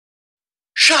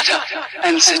Shut up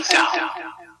and sit down.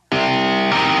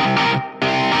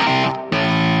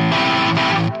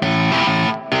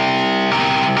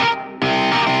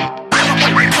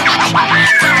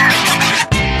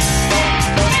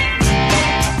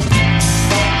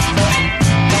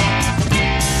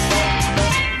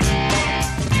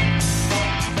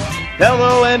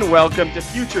 Hello and welcome to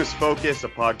Futures Focus, a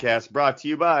podcast brought to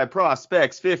you by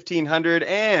Prospects 1500.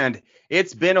 And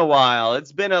it's been a while.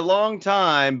 It's been a long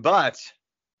time, but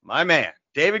my man,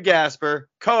 David Gasper,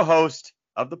 co-host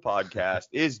of the podcast,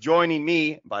 is joining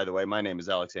me. By the way, my name is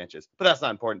Alex Sanchez, but that's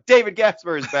not important. David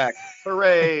Gasper is back.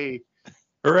 Hooray.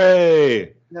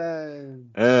 Hooray. Yay.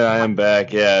 I am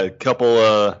back. Yeah, a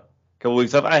couple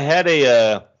weeks off. I had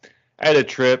a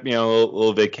trip, a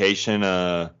little vacation.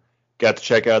 Got to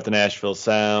check out the Nashville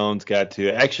Sounds.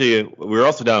 We were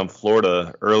also down in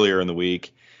Florida earlier in the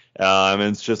week. And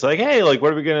it's just like, hey,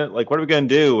 what are we gonna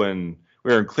do? And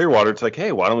we were in Clearwater. It's like,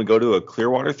 hey, why don't we go to a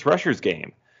Clearwater Threshers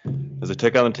game? As I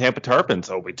took on the Tampa Tarpons.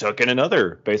 So we took in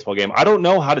another baseball game. I don't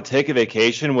know how to take a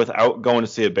vacation without going to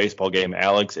see a baseball game,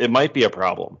 Alex. It might be a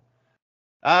problem.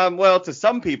 Well, to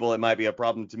some people, it might be a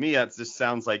problem. To me, that just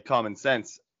sounds like common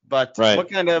sense. But Right.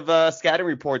 What kind of scouting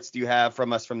reports do you have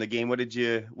from us from the game?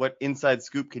 What inside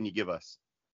scoop can you give us?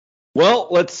 Well,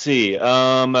 let's see.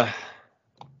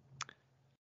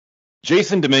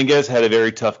 Jason Dominguez had a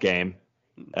very tough game.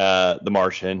 The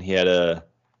Martian. He had a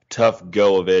tough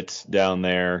go of it down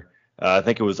there. I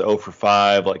think it was 0 for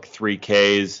 5, like 3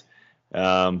 Ks.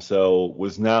 So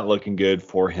was not looking good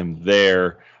for him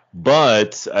there.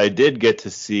 But I did get to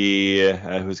see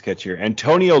who's catcher?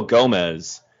 Antonio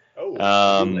Gomez. Oh,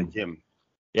 I do like him.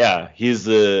 Yeah, he's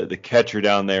the catcher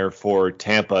down there for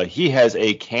Tampa. He has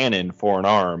a cannon for an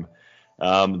arm.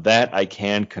 That I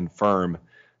can confirm.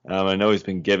 I know he's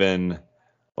been given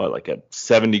like a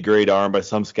 70 grade arm by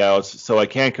some scouts, so I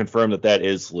can confirm that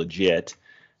is legit.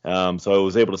 So I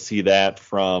was able to see that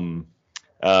from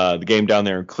the game down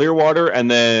there in Clearwater, and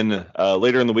then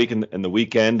later in the week in the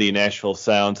weekend, the Nashville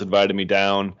Sounds invited me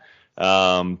down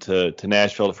to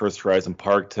Nashville to First Horizon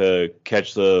Park to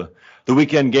catch the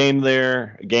weekend games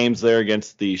there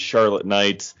against the Charlotte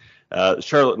Knights. The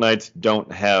Charlotte Knights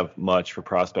don't have much for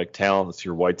prospect talent. It's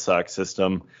your White Sox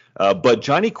system. But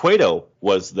Johnny Cueto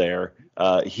was there.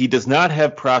 He does not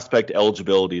have prospect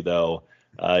eligibility, though.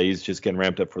 He's just getting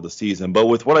ramped up for the season. But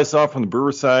with what I saw from the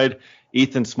Brewers side,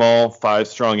 Ethan Small, 5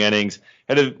 strong innings,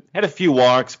 had a few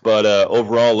walks, but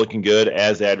overall looking good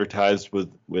as advertised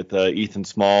with Ethan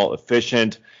Small.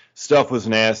 Efficient. Stuff was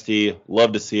nasty.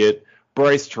 Love to see it.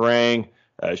 Bryce Terang,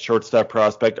 shortstop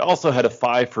prospect, also had a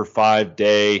 5 for 5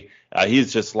 day.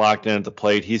 He's just locked in at the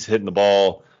plate. He's hitting the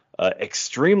ball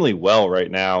extremely well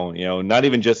right now. Not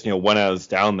even just when I was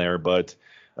down there, but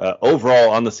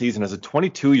overall on the season as a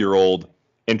 22-year-old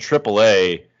in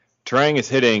AAA, Terang is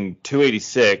hitting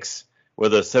 286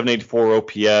 with a 784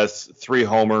 OPS, 3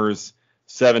 homers,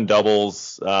 7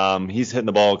 doubles. He's hitting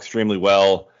the ball extremely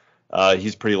well.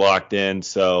 He's pretty locked in.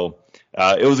 So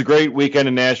it was a great weekend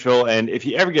in Nashville. And if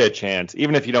you ever get a chance,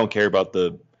 even if you don't care about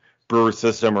the Brewer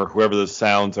system or whoever the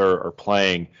Sounds are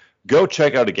playing, go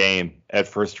check out a game at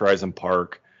First Horizon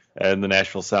Park and the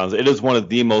Nashville Sounds. It is one of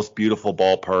the most beautiful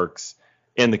ballparks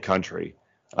in the country.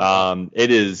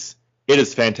 It is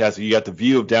fantastic. You got the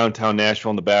view of downtown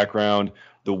Nashville in the background.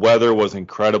 The weather was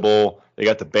incredible. They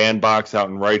got the bandbox out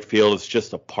in right field. It's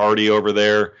just a party over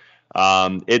there.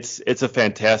 It's a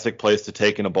fantastic place to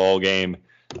take in a ball game.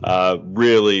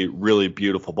 Really, really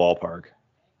beautiful ballpark.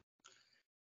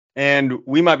 And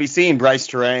we might be seeing Bryce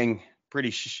Terang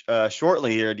pretty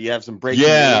shortly here. Do you have some breaking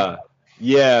news?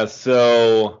 Yeah.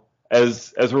 So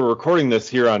as we're recording this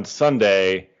here on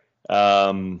Sunday,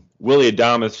 Willy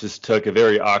Adames just took a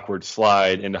very awkward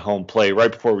slide into home plate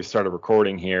right before we started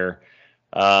recording here.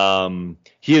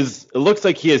 It looks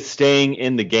like he is staying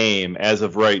in the game as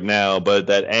of right now, but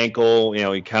that ankle,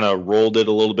 he kind of rolled it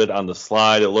a little bit on the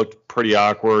slide. It looked pretty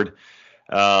awkward.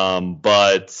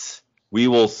 But we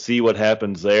will see what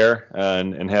happens there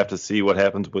and have to see what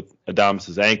happens with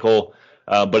Adames's ankle.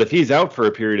 But if he's out for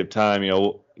a period of time,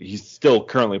 he's still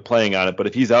currently playing on it, but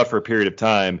if he's out for a period of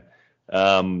time,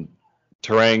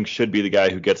 Terang should be the guy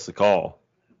who gets the call.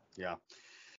 Yeah.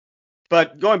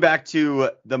 But going back to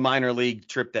the minor league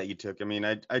trip that you took, I mean,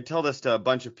 I tell this to a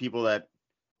bunch of people that,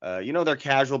 they're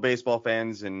casual baseball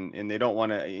fans and they don't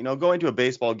want to, go into a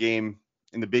baseball game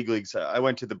in the big leagues. I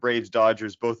went to the Braves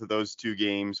Dodgers, both of those 2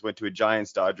 games, went to a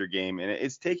Giants Dodger game, and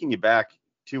it's taking you back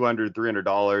 $200,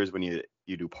 $300 when you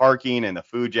do parking and the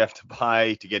food you have to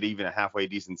buy to get even a halfway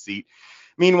decent seat.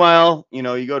 Meanwhile, you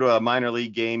go to a minor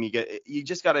league game, you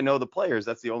just got to know the players.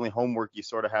 That's the only homework you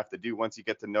sort of have to do. Once you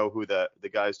get to know who the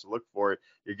guys to look for,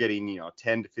 you're getting,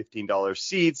 $10 to $15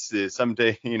 seats.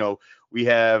 Someday, we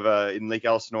have in Lake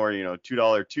Elsinore,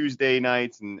 $2 Tuesday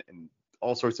nights and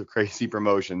all sorts of crazy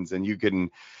promotions, and you can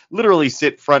literally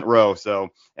sit front row. So,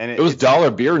 and it was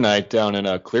dollar beer night down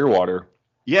in Clearwater.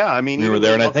 Yeah, I mean, we were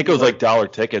there, and I think it was like dollar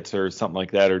tickets or something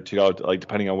like that, or $2, like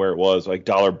depending on where it was, like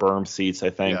dollar berm seats,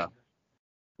 I think. Yeah.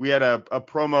 We had a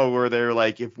promo where they're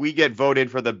like, if we get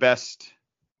voted for the best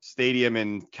stadium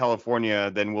in California,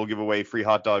 then we'll give away free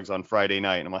hot dogs on Friday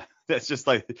night. And I'm like, that's just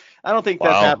like, I don't think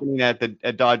that's happening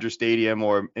at Dodger Stadium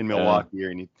or in Milwaukee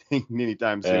or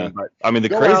anytime soon. But I mean, the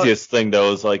craziest thing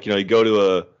though is like, you go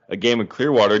to a game in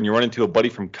Clearwater and you run into a buddy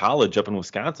from college up in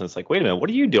Wisconsin. It's like, wait a minute, what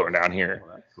are you doing down here?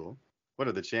 Oh, that's cool. What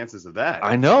are the chances of that?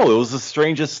 I know, it was the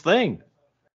strangest thing.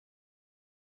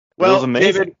 Well, it was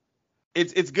amazing. David,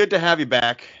 it's good to have you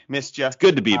back. Missed you. It's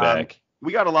good to be back.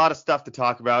 We got a lot of stuff to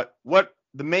talk about. What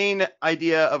the main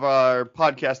idea of our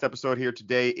podcast episode here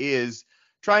today is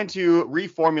trying to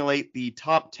reformulate the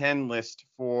top 10 list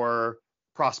for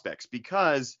prospects,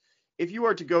 because if you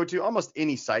were to go to almost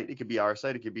any site, it could be our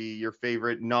site, it could be your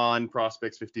favorite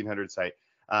non-Prospects 1500 site.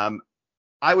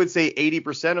 I would say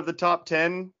 80% of the top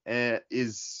 10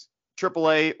 is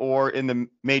AAA or in the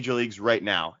major leagues right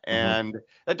now. And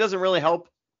that doesn't really help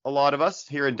a lot of us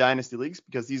here in Dynasty Leagues,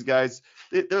 because these guys,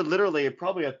 they're literally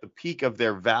probably at the peak of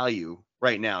their value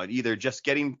right now, either just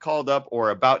getting called up or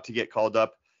about to get called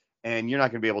up, and you're not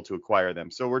going to be able to acquire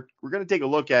them. So we're going to take a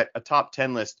look at a top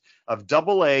 10 list of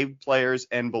AA players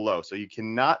and below. So you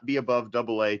cannot be above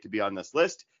AA to be on this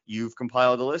list. You've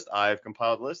compiled a list. I've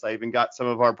compiled a list. I even got some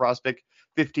of our Prospect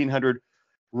 1500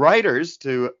 writers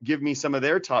to give me some of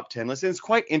their top 10 lists. And it's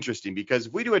quite interesting, because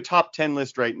if we do a top 10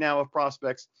 list right now of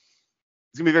prospects,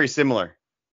 it's going to be very similar.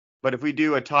 But if we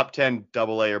do a top 10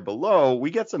 AA or below, we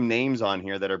get some names on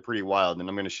here that are pretty wild, and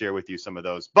I'm going to share with you some of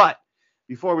those. But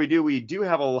before we do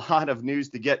have a lot of news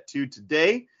to get to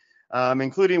today,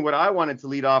 including what I wanted to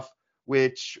lead off,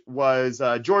 which was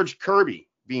George Kirby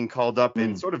being called up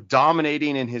and sort of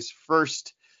dominating in his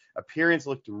first appearance.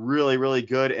 Looked really, really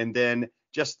good. And then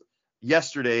just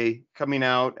yesterday coming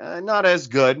out, not as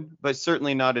good, but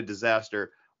certainly not a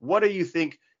disaster. What do you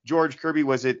think, George Kirby?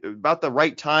 Was it about the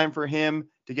right time for him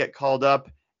to get called up?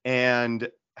 And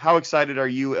how excited are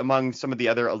you among some of the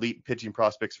other elite pitching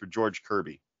prospects for George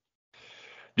Kirby?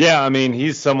 Yeah, I mean,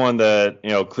 he's someone that,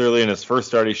 clearly in his first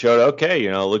start he showed, okay,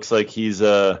 looks like he's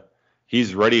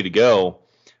ready to go.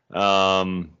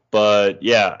 But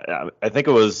yeah, I think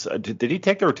it was, did he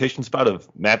take the rotation spot of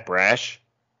Matt Brash?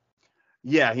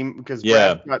 Yeah, because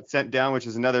Brash got sent down, which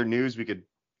is another news we could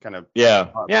kind of. Yeah.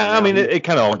 I mean, it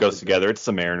kind of all goes together. It's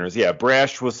the Mariners. Yeah,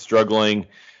 Brash was struggling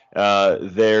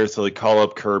there, so they call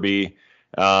up Kirby,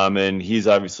 and he's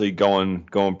obviously going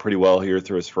pretty well here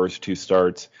through his first two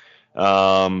starts.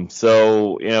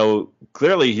 So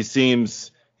clearly he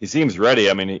seems ready.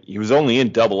 I mean, he was only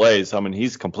in AA, so I mean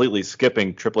he's completely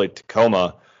skipping AAA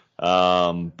Tacoma.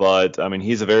 But I mean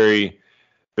he's a very,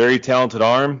 very talented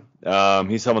arm.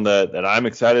 He's someone that I'm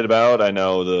excited about. I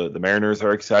know the Mariners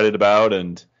are excited about,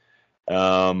 and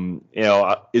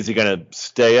is he going to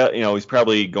stay up? He's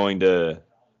probably going to.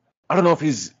 I don't know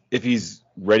if he's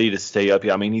ready to stay up.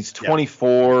 I mean, he's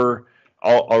 24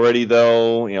 already,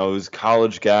 though. He's a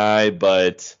college guy,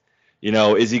 but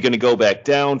is he going to go back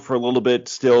down for a little bit?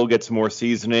 Still get some more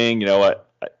seasoning. I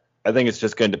think it's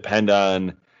just going to depend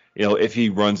on if he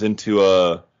runs into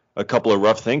a couple of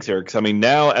rough things here. Because I mean,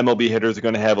 now MLB hitters are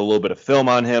going to have a little bit of film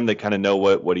on him. They kind of know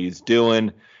what he's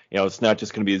doing. It's not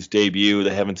just going to be his debut.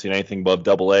 They haven't seen anything above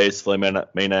AA, so they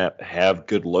may not have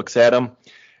good looks at him.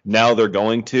 Now they're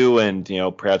going to, and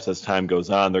perhaps as time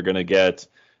goes on, they're going to get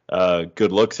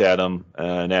good looks at him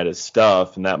and at his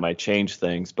stuff, and that might change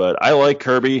things. But I like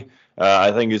Kirby.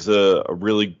 I think he's a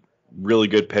really, really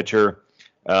good pitcher,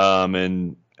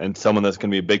 and someone that's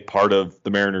going to be a big part of the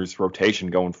Mariners' rotation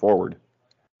going forward.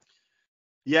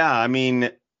 Yeah, I mean,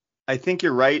 I think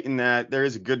you're right in that there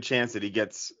is a good chance that he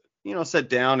gets, set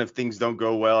down if things don't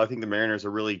go well. I think the Mariners are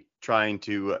really trying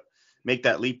to make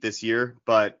that leap this year,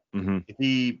 but if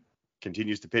he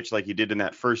continues to pitch like he did in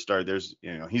that first start, there's,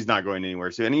 he's not going anywhere.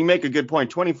 So, and you make a good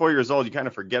point. 24 years old, you kind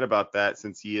of forget about that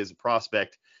since he is a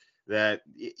prospect. That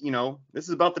this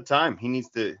is about the time he needs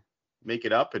to make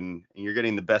it up, and you're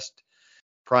getting the best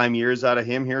prime years out of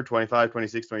him here, 25,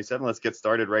 26, 27. Let's get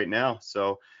started right now.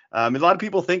 So a lot of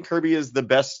people think Kirby is the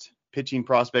best pitching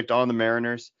prospect on the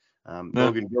Mariners.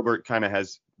 Logan Gilbert kind of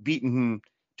has beaten him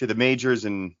to the majors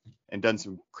and done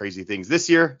some crazy things this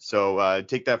year. So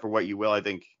take that for what you will. I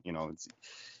think,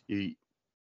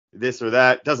 this or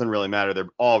that. Doesn't really matter. They're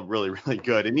all really, really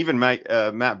good. And even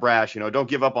Matt Brash, don't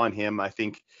give up on him. I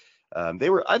think they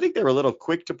were a little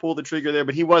quick to pull the trigger there,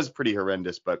 but he was pretty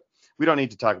horrendous. But we don't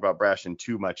need to talk about Brash in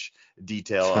too much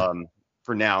detail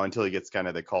for now until he gets kind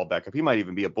of the call back up. He might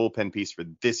even be a bullpen piece for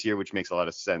this year, which makes a lot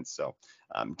of sense. So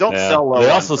don't sell low. They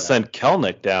also sent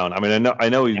Kelnick down. I mean, I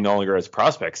know he no longer has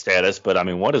prospect status, but I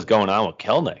mean, what is going on with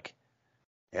Kelnick?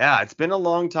 Yeah, it's been a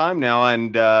long time now,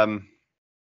 and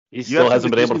he still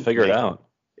hasn't been able to figure it out.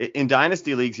 In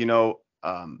dynasty leagues,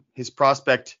 his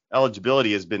prospect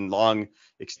eligibility has been long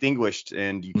extinguished,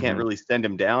 and you can't really send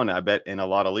him down. I bet in a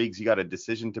lot of leagues, you got a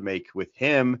decision to make with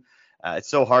him. It's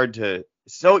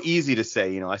so easy to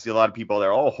say. I see a lot of people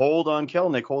there. Oh, hold on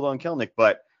Kelnick.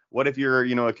 But what if you're,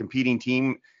 a competing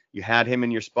team? You had him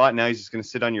in your spot. Now he's just going to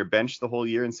sit on your bench the whole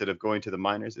year instead of going to the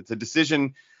minors. It's a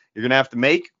decision you're going to have to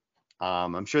make.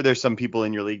 I'm sure there's some people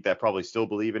in your league that probably still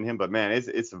believe in him, but man,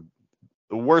 it's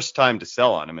the worst time to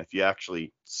sell on him if you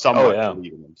actually somewhat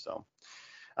believe in him. So,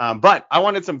 but I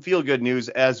wanted some feel good news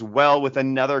as well with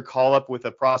another call up with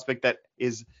a prospect that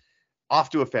is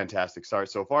off to a fantastic start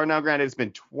so far. Now, granted, it's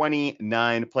been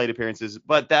 29 plate appearances,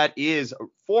 but that is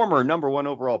former number 1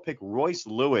 overall pick Royce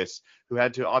Lewis, who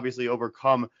had to obviously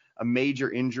overcome a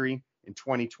major injury in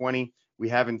 2020. We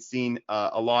haven't seen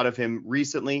a lot of him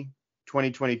recently.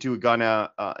 2022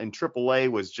 Ghana in AAA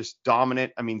was just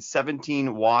dominant. I mean,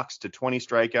 17 walks to 20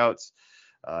 strikeouts,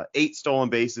 8 stolen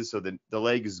bases, so the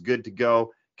leg is good to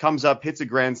go. Comes up, hits a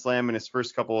grand slam in his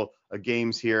first couple of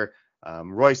games here.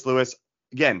 Royce Lewis,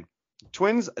 again,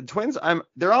 Twins.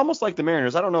 They're almost like the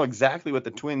Mariners. I don't know exactly what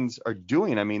the Twins are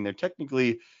doing. I mean, they're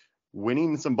technically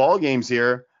winning some ball games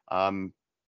here,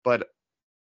 but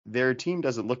their team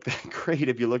doesn't look that great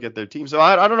if you look at their team. So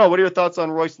I don't know. What are your thoughts on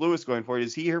Royce Lewis going forward?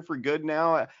 Is he here for good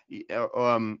now?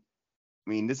 I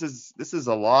mean, this is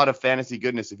a lot of fantasy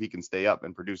goodness if he can stay up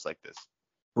and produce like this.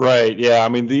 Right. Yeah. I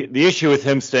mean, the issue with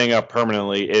him staying up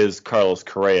permanently is Carlos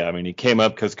Correa. I mean, he came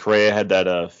up because Correa had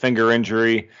that finger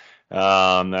injury.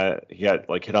 That he got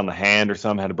like hit on the hand or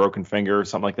something, had a broken finger or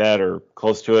something like that, or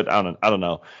close to it. I don't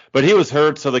know. But he was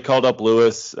hurt, so they called up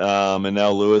Lewis. And now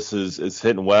Lewis is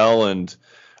hitting well. And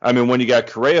I mean, when you got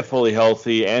Correa fully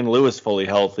healthy and Lewis fully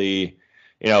healthy,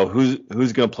 who's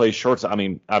going to play shortstop? I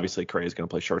mean, obviously Correa's going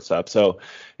to play shortstop. So,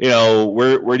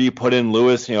 where do you put in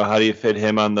Lewis? How do you fit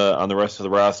him on the rest of the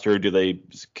roster? Do they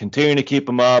continue to keep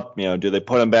him up? Do they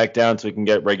put him back down so he can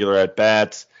get regular at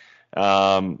bats?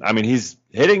 I mean, he's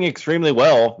hitting extremely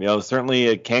well.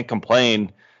 Certainly can't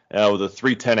complain with a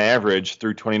 310 average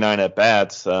through 29 at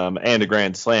bats and a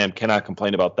grand slam. Cannot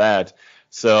complain about that.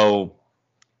 So,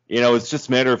 it's just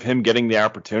a matter of him getting the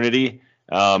opportunity.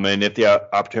 And if the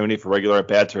opportunity for regular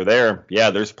at-bats are there,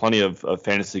 yeah, there's plenty of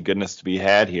fantasy goodness to be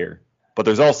had here. But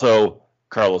there's also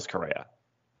Carlos Correa.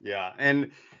 Yeah,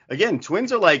 and again,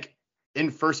 Twins are like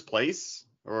in first place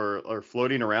or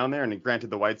floating around there. And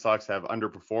granted, the White Sox have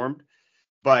underperformed.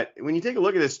 But when you take a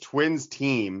look at this Twins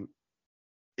team,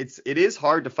 it is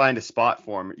hard to find a spot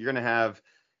for him. You're going to have,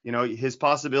 his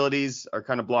possibilities are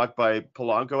kind of blocked by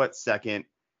Polanco at second.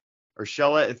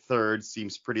 Urshela at third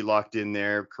seems pretty locked in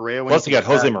there. Correa. Plus, you got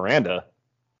Jose Miranda.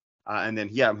 And then,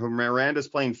 Miranda's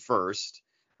playing first.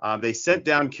 They sent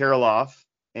down Kirilloff,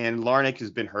 and Larnach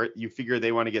has been hurt. You figure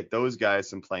they want to get those guys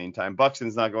some playing time.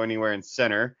 Buxton's not going anywhere in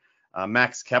center.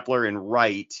 Max Kepler in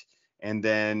right. And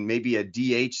then maybe a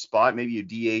DH spot. Maybe you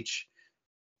DH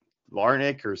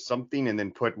Larnach or something, and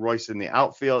then put Royce in the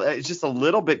outfield. It's just a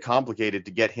little bit complicated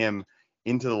to get him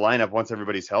into the lineup once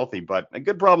everybody's healthy, but a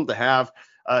good problem to have.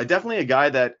 Definitely a guy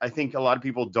that I think a lot of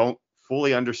people don't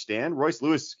fully understand. Royce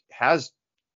Lewis has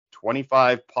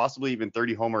 25, possibly even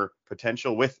 30 homer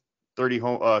potential with 30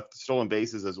 stolen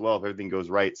bases as well if everything goes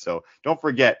right. So don't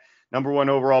forget, number 1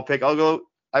 overall pick.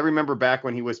 I remember back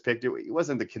when he was picked, it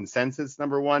wasn't the consensus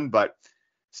number 1, but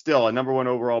still a number 1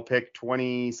 overall pick,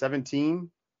 2017.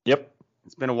 Yep.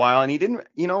 It's been a while, and he didn't,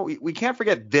 we can't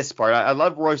forget this part. I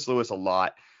love Royce Lewis a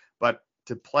lot, but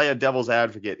to play a devil's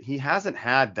advocate, he hasn't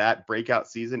had that breakout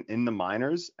season in the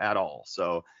minors at all.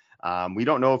 So we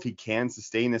don't know if he can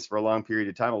sustain this for a long period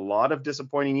of time. A lot of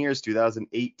disappointing years,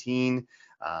 2018,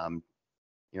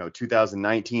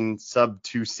 2019, sub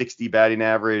 260 batting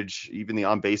average. Even the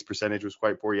on-base percentage was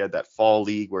quite poor. He had that fall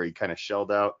league where he kind of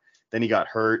shelled out. Then he got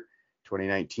hurt.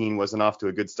 2019 wasn't off to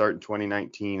a good start in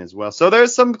 2019 as well. So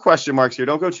there's some question marks here.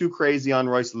 Don't go too crazy on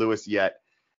Royce Lewis yet.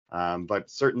 But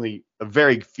certainly a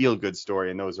very feel-good story,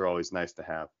 and those are always nice to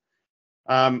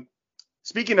have.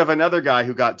 Speaking of another guy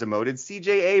who got demoted,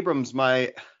 C.J. Abrams,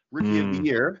 my rookie of the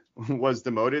year, was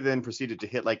demoted and proceeded to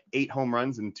hit like 8 home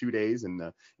runs in 2 days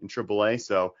in AAA.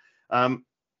 So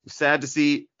sad to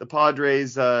see the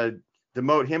Padres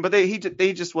demote him, but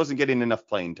they just wasn't getting enough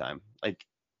playing time. Like,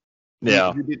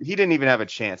 Yeah. he didn't even have a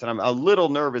chance, and I'm a little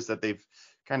nervous that they've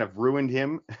kind of ruined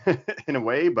him in a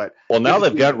way. But Well, now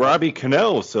they've got Robbie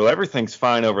Cano, so everything's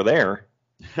fine over there.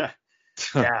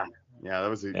 yeah, that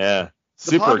was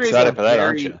super excited for that,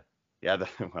 aren't you? Yeah,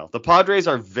 the Padres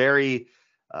are very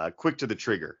quick to the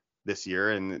trigger this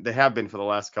year, and they have been for the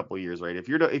last couple of years, right? If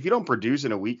you don't produce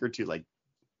in a week or two, like,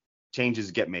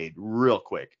 changes get made real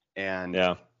quick. And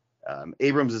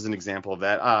Abrams is an example of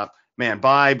that. Man,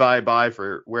 buy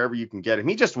for wherever you can get him.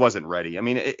 He just wasn't ready. I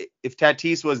mean, if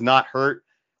Tatis was not hurt,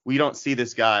 we don't see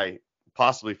this guy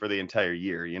possibly for the entire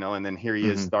year, and then here he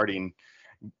is starting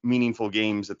meaningful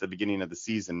games at the beginning of the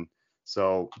season.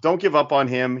 So don't give up on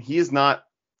him. He is not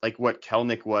like what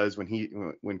Kelenic was when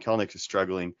Kelenic is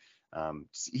struggling.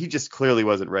 He just clearly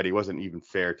wasn't ready. It wasn't even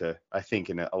fair to, I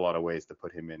think, in a lot of ways, to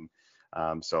put him in.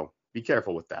 So be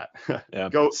careful with that. Yeah.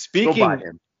 Go buy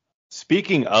him.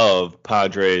 Speaking of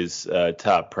Padres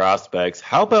top prospects,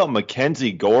 how about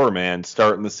Mackenzie Gore, man,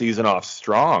 starting the season off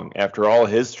strong after all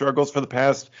his struggles for the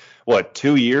past,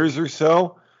 2 years or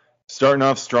so? Starting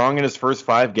off strong in his first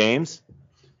 5 games?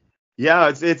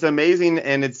 Yeah, it's amazing,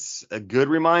 and it's a good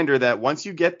reminder that once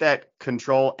you get that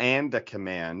control and the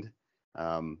command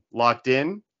locked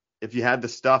in, if you had the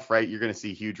stuff, right, you're going to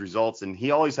see huge results. And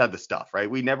he always had the stuff, right?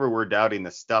 We never were doubting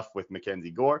the stuff with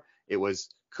Mackenzie Gore. It was,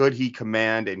 could he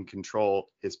command and control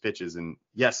his pitches? And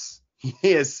yes, he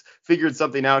has figured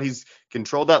something out. He's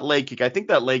controlled that leg kick. I think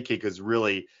that leg kick is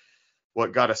really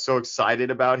what got us so excited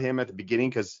about him at the beginning,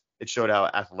 because it showed how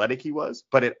athletic he was.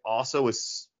 But it also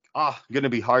was going to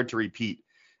be hard to repeat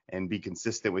and be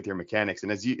consistent with your mechanics.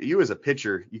 And as you as a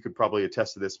pitcher, you could probably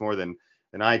attest to this more than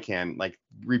I can. Like,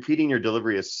 repeating your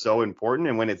delivery is so important.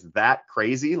 And when it's that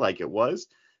crazy, like it was,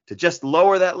 to just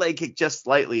lower that leg kick just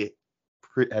slightly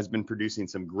has been producing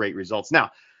some great results.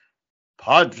 Now,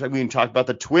 we talked about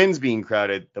the Twins being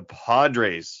crowded. The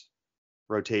Padres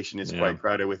rotation is quite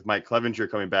crowded, with Mike Clevenger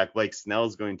coming back. Blake Snell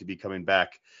is going to be coming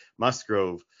back.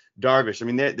 Musgrove, Darvish. I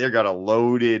mean, they've got a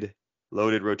loaded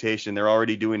rotation. They're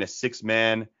already doing a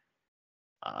 6-man.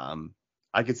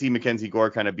 I could see Mackenzie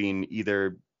Gore kind of being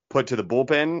either put to the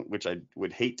bullpen, which I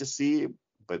would hate to see,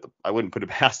 but I wouldn't put it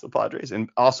past the Padres, and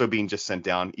also being just sent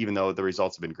down, even though the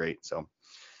results have been great. So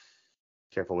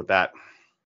careful with that.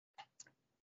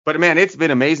 But man, it's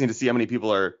been amazing to see how many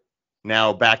people are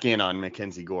now back in on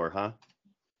Mackenzie Gore, huh?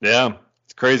 Yeah,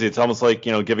 it's crazy. It's almost like,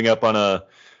 giving up on a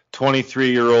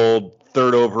 23-year-old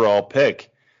 3rd overall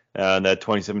pick. That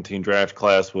 2017 draft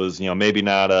class was, maybe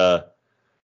not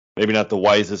the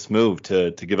wisest move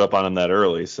to give up on him that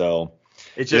early. So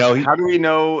it's just, how do we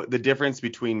know the difference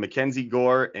between Mackenzie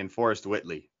Gore and Forrest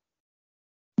Whitley?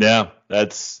 Yeah,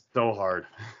 that's so hard.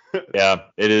 Yeah,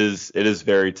 it is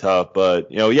very tough. But,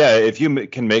 if you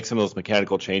can make some of those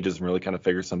mechanical changes and really kind of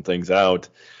figure some things out,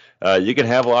 you can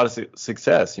have a lot of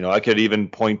success. I could even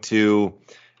point to,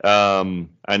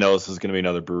 I know this is going to be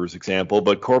another Brewers example,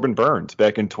 but Corbin Burns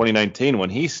back in 2019 when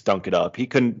he stunk it up. He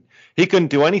couldn't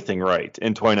do anything right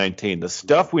in 2019. The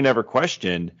stuff we never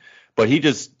questioned, but he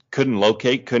just couldn't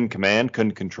locate, couldn't command,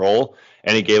 couldn't control,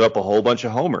 and he gave up a whole bunch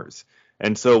of homers.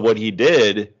 And so what he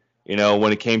did,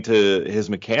 when it came to his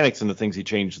mechanics and the things he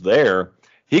changed there,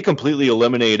 he completely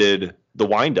eliminated the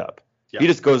windup. Yeah. He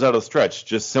just goes out of the stretch,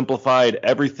 just simplified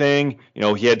everything.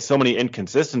 He had so many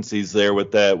inconsistencies there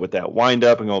with that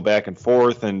windup and going back and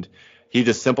forth, and he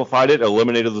just simplified it,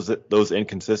 eliminated those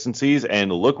inconsistencies,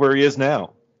 and look where he is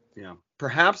now. Yeah.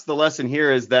 Perhaps the lesson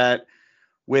here is that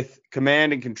with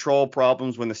command and control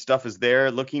problems, when the stuff is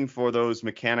there, looking for those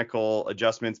mechanical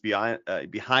adjustments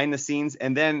behind the scenes,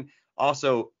 and then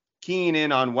also keying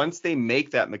in on once they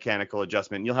make that mechanical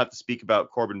adjustment. You'll have to speak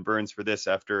about Corbin Burns for this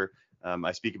after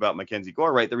I speak about Mackenzie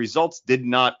Gore, right? The results did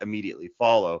not immediately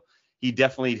follow. He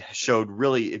definitely showed,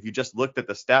 really, if you just looked at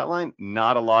the stat line,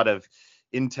 not a lot of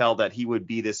intel that he would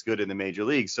be this good in the major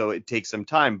league. So it takes some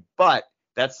time, but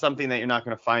that's something that you're not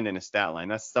going to find in a stat line.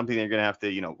 That's something that you're going to have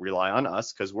to, rely on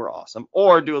us because we're awesome,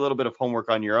 or do a little bit of homework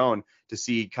on your own to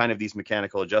see kind of these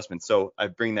mechanical adjustments. So I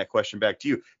bring that question back to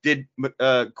you. Did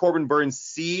Corbin Burns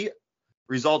see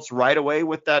results right away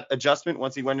with that adjustment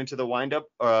once he went into the windup,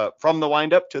 from the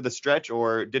windup to the stretch,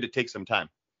 or did it take some time?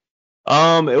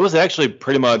 It was actually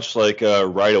pretty much like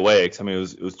right away. I mean, it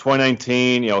was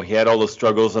 2019. He had all those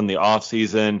struggles in the off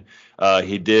season.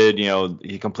 He did,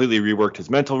 he completely reworked his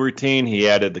mental routine. He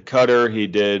added the cutter. He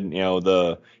did,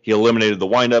 he eliminated the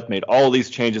windup, made all these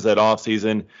changes that off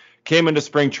season. Came into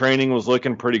spring training, was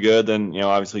looking pretty good. Then,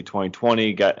 obviously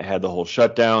 2020 had the whole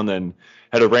shutdown, then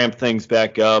had to ramp things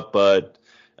back up. But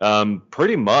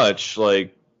pretty much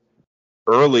like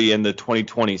early in the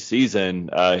 2020 season,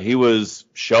 he was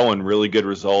showing really good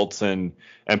results and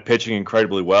pitching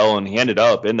incredibly well, and he ended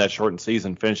up in that shortened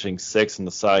season finishing sixth in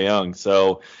the Cy Young.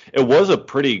 So it was a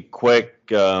pretty quick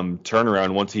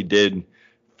turnaround once he did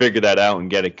figure that out and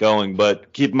get it going.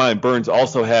 But keep in mind, Burnes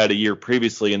also had a year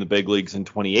previously in the big leagues in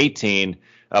 2018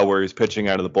 where he was pitching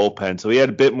out of the bullpen. So he had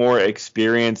a bit more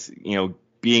experience,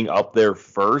 being up there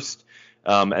first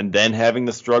and then having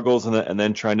the struggles and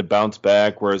then trying to bounce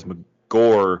back, whereas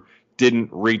McGore didn't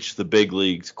reach the big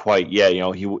leagues quite yet.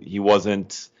 He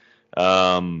wasn't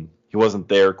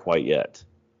there quite yet.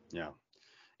 Yeah.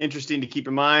 Interesting to keep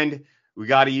in mind. We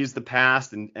got to use the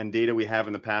past and data we have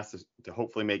in the past to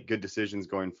hopefully make good decisions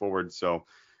going forward. So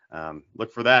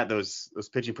look for that. Those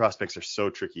pitching prospects are so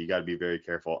tricky. You got to be very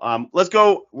careful. Let's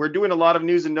go. We're doing a lot of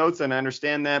news and notes, and I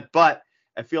understand that, but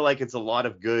I feel like it's a lot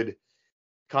of good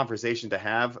conversation to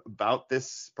have about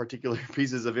this particular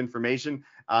pieces of information.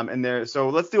 So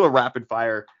let's do a rapid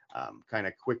fire kind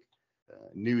of quick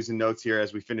news and notes here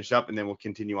as we finish up, and then we'll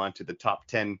continue on to the top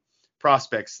 10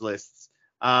 prospects lists.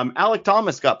 Alek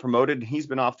Thomas got promoted. He's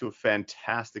been off to a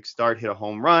fantastic start, hit a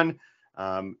home run.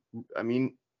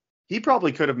 He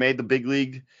probably could have made the big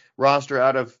league roster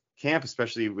out of camp,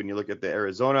 especially when you look at the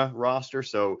Arizona roster.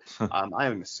 So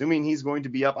I'm assuming he's going to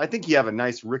be up. I think you have a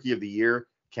nice rookie of the year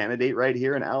candidate right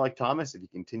here in Alek Thomas if he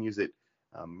continues it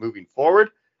moving forward,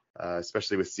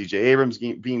 especially with CJ Abrams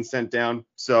being sent down.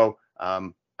 So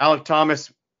Alek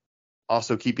Thomas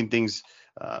also keeping things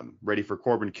ready for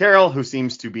Corbin Carroll, who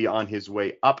seems to be on his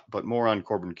way up, but more on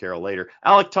Corbin Carroll later.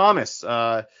 Alek Thomas,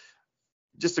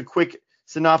 just a quick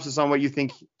synopsis on what you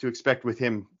think to expect with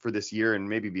him for this year and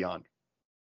maybe beyond.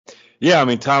 Yeah,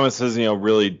 Thomas is,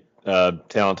 really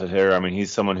talented hitter.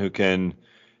 He's someone who can,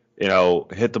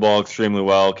 hit the ball extremely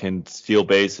well, can steal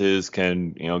bases,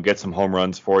 can, get some home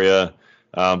runs for you.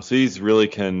 So he's really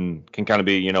can kind of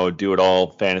be, a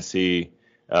do-it-all fantasy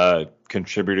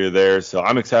contributor there. So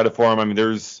I'm excited for him.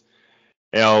 There's,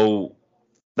 that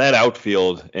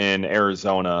outfield in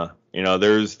Arizona,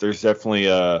 there's definitely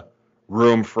a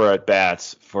room for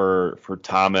at-bats for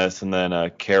Thomas and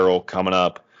then Carroll coming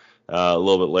up a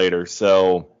little bit later.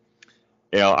 So,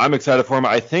 I'm excited for him.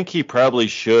 I think he probably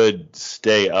should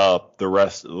stay up the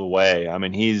rest of the way.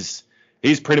 He's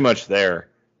pretty much there.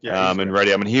 Yeah, and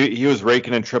ready. He was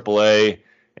raking in AAA.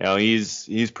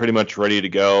 He's pretty much ready to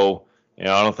go.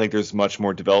 I don't think there's much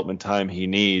more development time he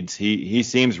needs. He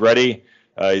seems ready.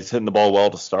 He's hitting the ball well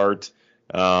to start.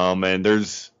 And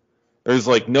there's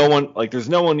no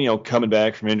one coming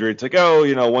back from injury. It's like,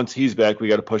 once he's back, we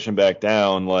got to push him back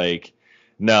down.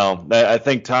 No, I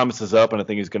think Thomas is up, and I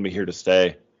think he's going to be here to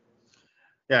stay.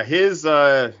 Yeah, his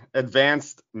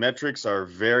advanced metrics are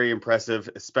very impressive,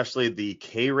 especially the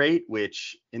K rate,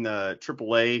 which in the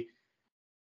AAA,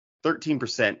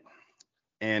 13%.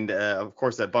 And, of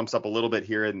course, that bumps up a little bit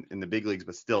here in the big leagues,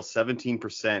 but still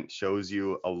 17% shows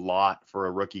you a lot for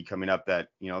a rookie coming up that,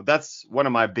 that's one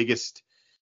of my biggest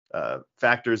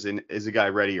factors in is a guy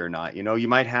ready or not. You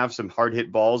might have some hard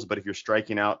hit balls, but if you're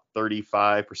striking out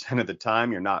 35% of the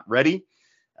time, you're not ready.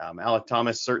 Alek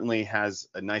Thomas certainly has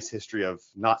a nice history of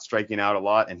not striking out a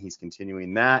lot, and he's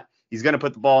continuing that. He's going to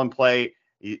put the ball in play,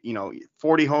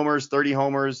 40 homers, 30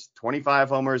 homers, 25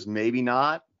 homers, maybe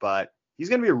not, but he's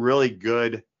going to be a really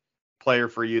good player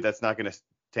for you. That's not going to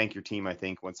tank your team, I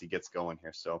think, once he gets going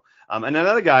here. So, and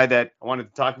another guy that I wanted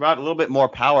to talk about, a little bit more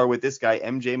power with this guy,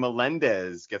 MJ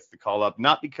Melendez gets the call up,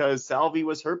 not because Salvi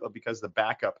was hurt, but because the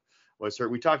backup was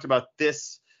hurt. We talked about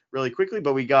this really quickly,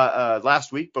 but we got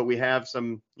last week, but we have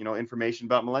some, information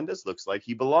about Melendez. Looks like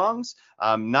he belongs.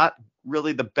 Not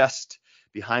really the best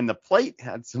behind the plate,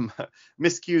 had some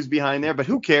miscues behind there, but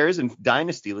who cares in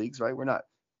dynasty leagues, right? We're not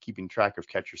keeping track of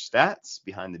catcher stats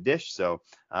behind the dish. So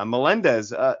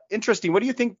Melendez, interesting. What do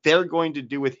you think they're going to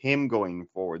do with him going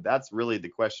forward? That's really the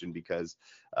question, because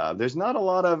there's not a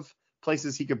lot of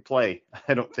places he could play,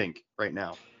 I don't think, right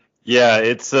now. Yeah,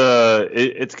 it's going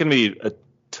to be a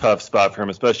tough spot for him,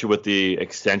 especially with the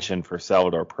extension for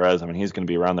Salvador Perez. He's going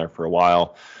to be around there for a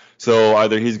while. So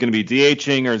either he's going to be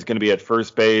DHing or he's going to be at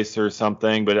first base or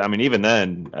something. But even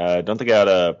then, don't they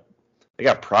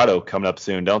got Prado coming up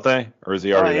soon, don't they? Or is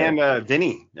he already there? And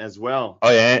Vinny as well. Oh,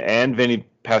 yeah, and Vinny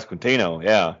Pasquantino,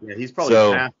 yeah. Yeah, he's probably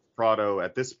past Prado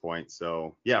at this point.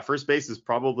 So, yeah, first base is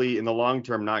probably in the long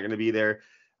term not going to be there.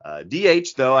 DH,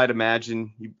 though, I'd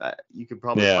imagine you could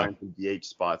probably find some DH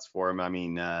spots for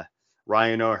him.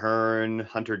 Ryan O'Hearn,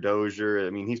 Hunter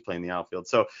Dozier. He's playing the outfield.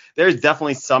 So there's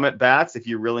definitely some at bats if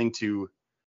you're willing to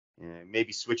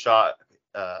maybe switch off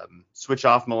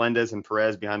Melendez and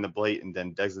Perez behind the plate and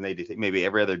then designate maybe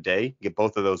every other day. Get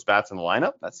both of those bats in the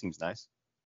lineup. That seems nice.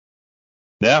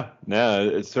 Yeah,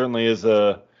 it certainly is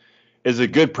a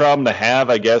good problem to have,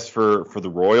 I guess, for the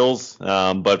Royals.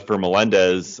 But for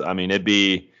Melendez, I mean, it'd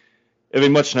be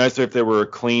much nicer if they were a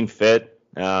clean fit.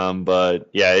 But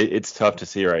yeah, it's tough to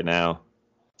see right now.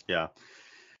 Yeah.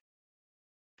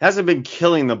 Hasn't been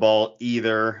killing the ball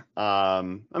either. I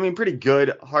mean, pretty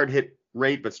good hard hit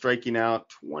rate, but striking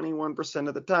out 21%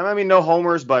 of the time. I mean, no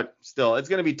homers, but still, it's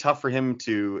going to be tough for him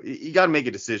to. You got to make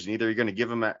a decision. Either you're going to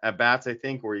give him at bats, I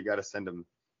think, or you got to send him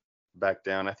back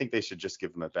down. I think they should just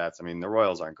give him at bats. I mean, the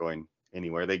Royals aren't going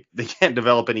anywhere. They can't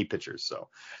develop any pitchers, so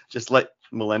just let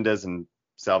Melendez and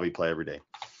Salvi play every day.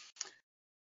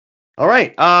 All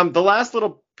right. The last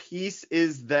little piece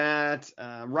is that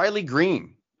Riley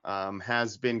Green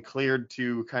has been cleared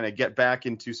to kind of get back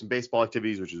into some baseball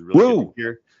activities, which is really good to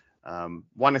hear.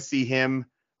 Want to see him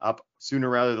up sooner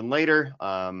rather than later.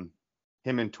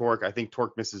 Him and Torque. I think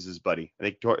Torque misses his buddy. I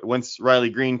think once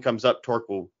Riley Green comes up, Torque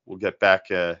will get back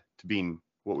to being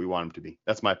what we want him to be.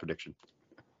 That's my prediction.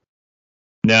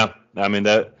 Yeah, I mean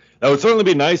that would certainly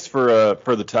be nice for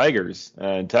the Tigers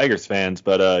and Tigers fans.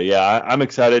 But yeah, I'm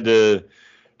excited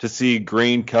to see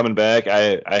Green coming back.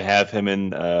 I have him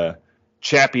in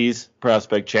Chappie's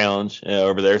Prospect Challenge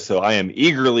over there, so I am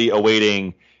eagerly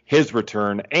awaiting his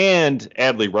return and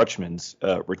Adley Rutschman's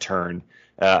return.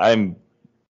 I'm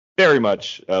very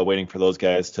much waiting for those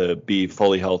guys to be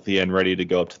fully healthy and ready to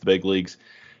go up to the big leagues.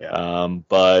 Yeah.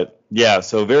 But yeah,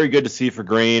 so very good to see for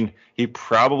Green. He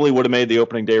probably would have made the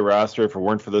opening day roster if it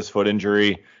weren't for this foot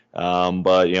injury.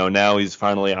 But now he's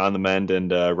finally on the mend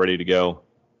and ready to go.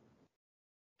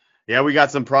 Yeah, we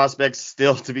got some prospects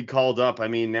still to be called up. I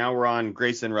mean, now we're on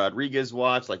Grayson Rodriguez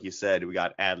watch. Like you said, we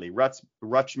got Adley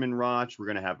Rutschman watch. We're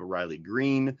going to have a Riley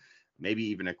Green, maybe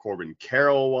even a Corbin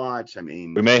Carroll watch. I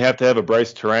mean, we may have to have a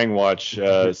Bryce Terang watch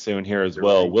soon here as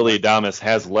well. Willie Adames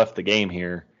has left the game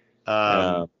here.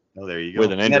 Oh, there you go.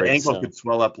 With an injury. That ankle could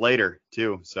swell up later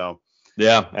too. So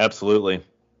yeah, absolutely.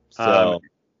 So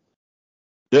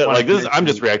like this, I'm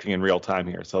just reacting in real time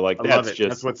here. So like that's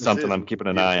just something I'm keeping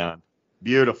an eye on.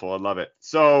 Beautiful. I love it.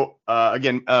 So,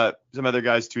 again, some other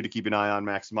guys, too, to keep an eye on.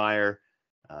 Max Meyer,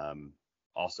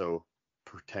 also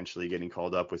potentially getting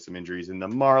called up with some injuries in the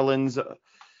Marlins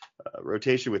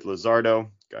rotation with Luzardo.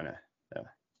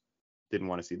 Didn't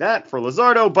want to see that for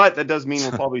Luzardo, but that does mean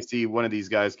we'll probably see one of these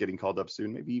guys getting called up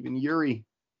soon. Maybe even Yuri,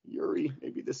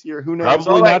 maybe this year. Who knows?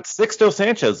 Probably not Sixto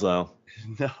Sanchez, though.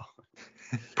 No.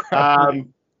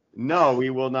 No, we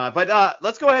will not. But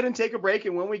let's go ahead and take a break.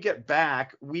 And when we get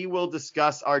back, we will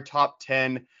discuss our top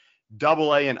 10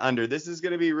 AA and under. This is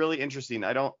going to be really interesting.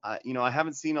 I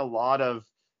haven't seen a lot of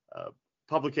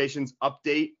publications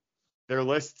update their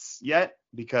lists yet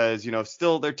because,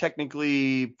 still they're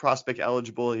technically prospect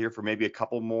eligible here for maybe a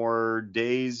couple more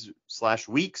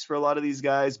days/weeks for a lot of these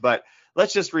guys. But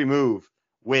let's just remove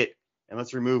Witt and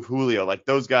let's remove Julio. Like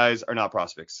those guys are not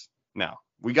prospects now.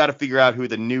 We got to figure out who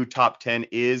the new top 10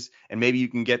 is, and maybe you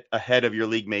can get ahead of your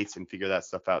league mates and figure that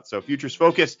stuff out. So Futures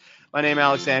Focus, my name is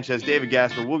Alex Sanchez, David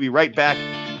Gasper. We'll be right back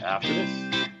after this.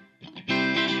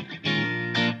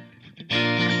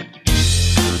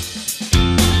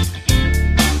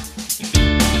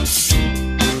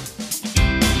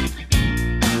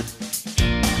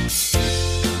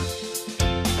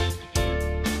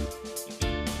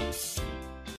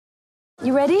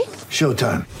 You ready?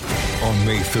 Showtime. On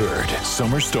May 3rd,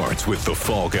 summer starts with The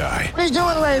Fall Guy. Let's do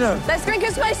it later. Let's drink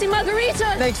a spicy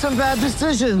margarita. Make some bad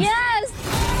decisions. Yes.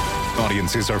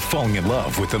 Audiences are falling in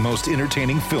love with the most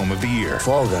entertaining film of the year.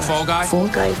 Fall Guy. Fall Guy? Fall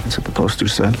Guy. That's what the poster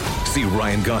said. See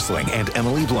Ryan Gosling and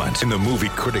Emily Blunt in the movie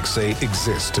critics say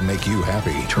exists to make you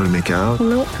happy. Trying to make it out?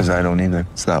 Nope. Because I don't either.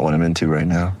 It's not what I'm into right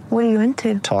now. What are you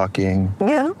into? Talking.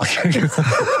 Yeah.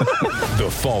 The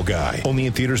Fall Guy. Only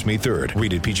in theaters May 3rd.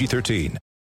 Rated PG-13.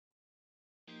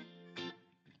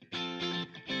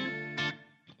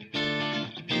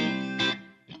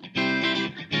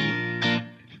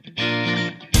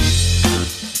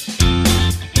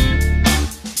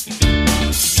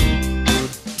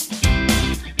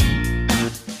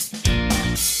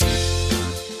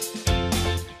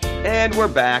 And we're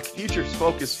back. Futures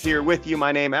Focus here with you.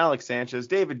 My name, Alex Sanchez,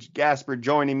 David Gasper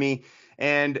joining me.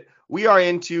 And we are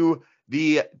into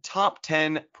the top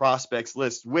 10 prospects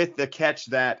list with the catch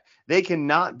that they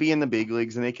cannot be in the big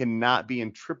leagues and they cannot be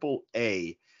in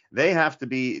AAA. They have to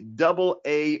be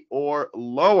AA or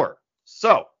lower.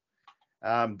 So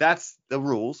that's the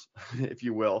rules, if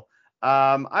you will.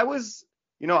 I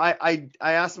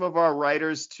asked some of our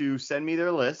writers to send me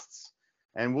their lists,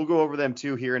 and we'll go over them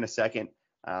too here in a second.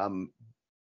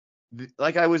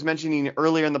 Like I was mentioning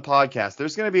earlier in the podcast,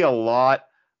 there's going to be a lot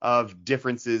of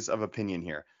differences of opinion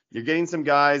here. You're getting some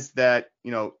guys that,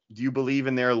 do you believe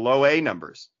in their low A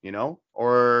numbers,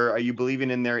 or are you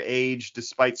believing in their age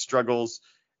despite struggles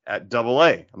at double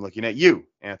A? I'm looking at you,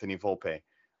 Anthony Volpe.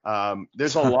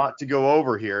 There's a lot to go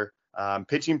over here.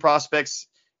 Pitching prospects,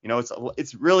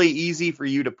 it's really easy for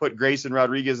you to put Grayson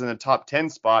Rodriguez in the top 10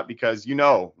 spot because,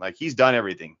 he's done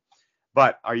everything.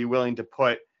 But are you willing to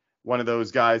put one of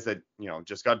those guys that,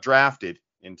 just got drafted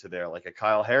into there, like a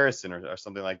Kyle Harrison or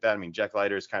something like that? I mean, Jack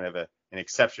Leiter is kind of an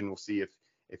exception. We'll see if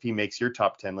he makes your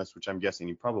top 10 list, which I'm guessing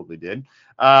he probably did.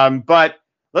 But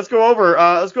let's go over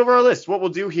our list. What we'll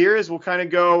do here is we'll kind of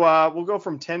go we'll go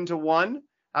from 10 to 1.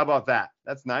 How about that?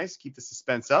 That's nice. Keep the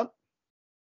suspense up.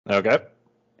 Okay.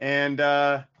 And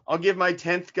I'll give my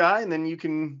 10th guy, and then you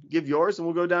can give yours, and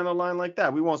we'll go down the line like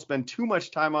that. We won't spend too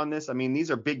much time on this. I mean,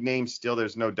 these are big names still.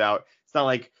 There's no doubt. It's not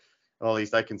like, well, at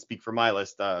least I can speak for my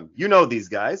list. These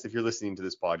guys, if you're listening to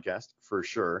this podcast, for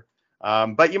sure.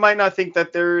 But you might not think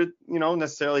that they're,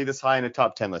 necessarily this high in a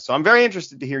top 10 list. So I'm very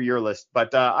interested to hear your list.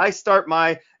 But I start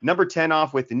my number 10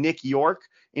 off with Nick York,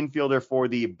 infielder for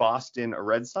the Boston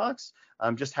Red Sox.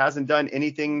 Just hasn't done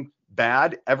anything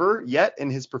bad ever yet in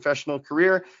his professional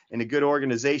career, in a good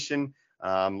organization,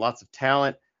 lots of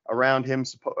talent around him.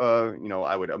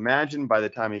 I would imagine by the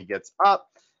time he gets up,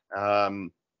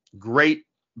 great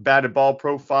batted ball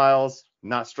profiles,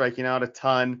 not striking out a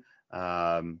ton.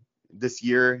 This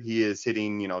year he is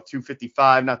hitting,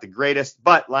 255, not the greatest,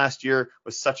 but last year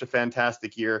was such a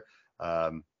fantastic year.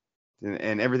 And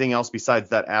everything else besides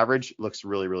that average looks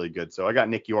really, really good. So I got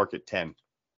Nick York at 10.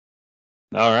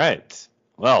 All right.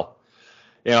 Well,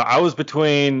 I was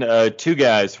between two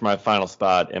guys for my final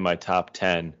spot in my top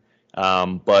 10.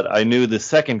 But I knew the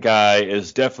second guy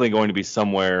is definitely going to be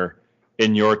somewhere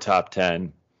in your top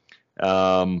 10.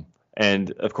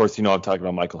 And of course, I'm talking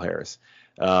about Michael Harris.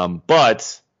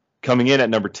 But coming in at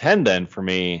number 10 then for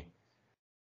me,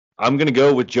 I'm going to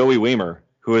go with Joey Wiemer,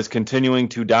 who is continuing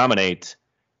to dominate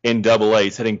in Double-A.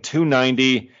 He's hitting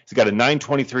 290. He's got a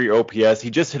 923 OPS. He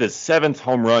just hit his 7th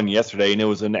home run yesterday, and it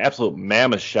was an absolute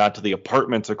mammoth shot to the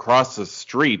apartments across the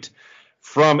street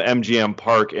from MGM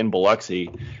Park in Biloxi.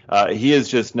 He is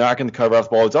just knocking the cover off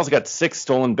the ball. He's also got 6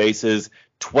 stolen bases,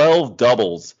 12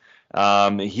 doubles.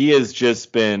 He has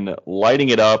just been lighting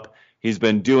it up. He's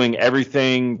been doing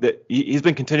everything he's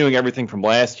been continuing everything from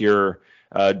last year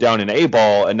down in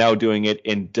A-ball and now doing it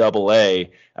in Double-A,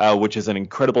 which is an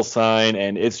incredible sign,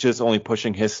 and it's just only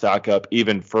pushing his stock up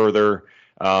even further.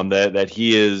 That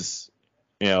he is,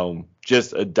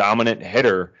 just a dominant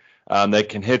hitter that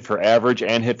can hit for average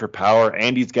and hit for power,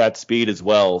 and he's got speed as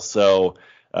well. So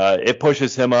it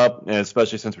pushes him up, and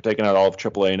especially since we're taking out all of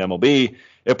AAA and MLB,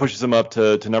 it pushes him up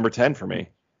to number 10 for me.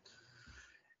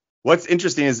 What's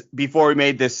interesting is before we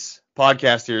made this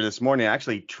podcast here this morning, I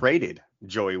actually traded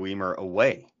Joey Wiemer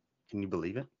away. Can you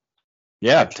believe it?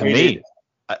 Yeah, to me.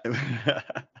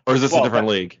 Or is this a different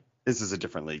league? This is a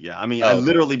different league, yeah. I mean,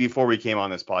 literally before we came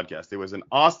on this podcast, it was an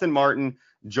Austin Martin,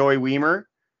 Joey Wiemer,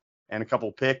 and a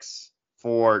couple picks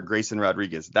for Grayson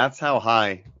Rodriguez. That's how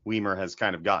high Wiemer has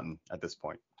kind of gotten at this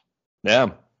point.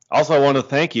 Yeah. Also, I want to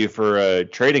thank you for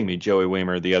trading me Joey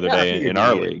Wiemer the other day in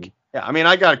our league. Yeah, I mean,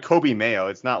 I got Kobe Mayo.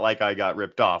 It's not like I got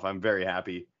ripped off. I'm very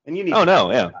happy. And you need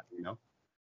yeah.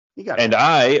 You got and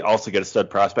I also get a stud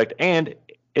prospect, and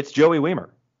it's Joey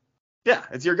Wiemer. Yeah,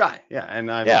 it's your guy. Yeah, and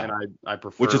I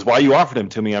prefer. Which is why you offered him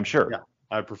to me, I'm sure. Yeah,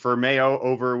 I prefer Mayo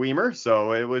over Wiemer,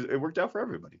 so it worked out for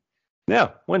everybody. Yeah,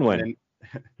 win-win. And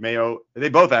Mayo, they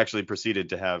both actually proceeded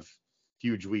to have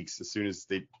huge weeks as soon as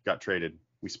they got traded.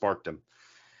 We sparked them.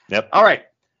 Yep. All right.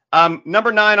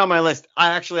 Number 9 on my list. I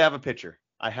actually have a pitcher.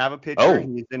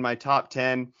 He's in my top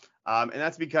 10. And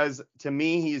that's because, to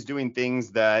me, he's doing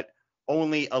things that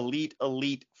only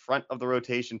elite front of the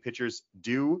rotation pitchers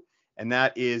do, and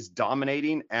that is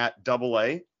dominating at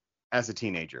Double-A as a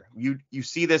teenager. You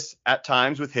see this at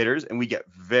times with hitters, and we get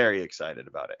very excited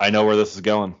about it. I know where this is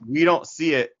going. We don't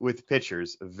see it with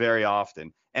pitchers very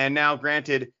often. And now,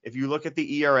 granted, if you look at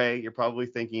the ERA, you're probably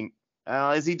thinking,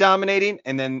 is he dominating?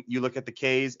 And then you look at the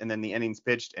Ks and then the innings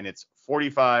pitched, and it's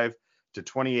 45 to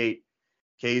 28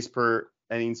 Ks per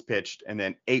innings pitched, and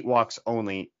then 8 walks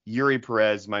only. Yuri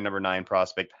Perez, my number 9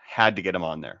 prospect, had to get him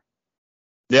on there.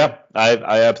 Yeah, I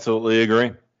absolutely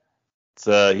agree. It's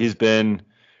he's been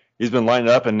lining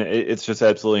up, and it's just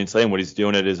absolutely insane what he's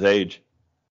doing at his age.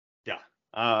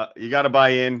 Yeah, you got to buy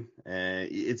in.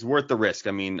 It's worth the risk.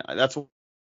 I mean, that's what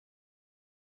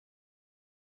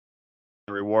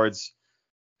the rewards.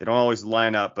 They don't always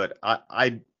line up, but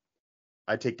I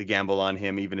take the gamble on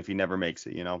him even if he never makes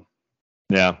it.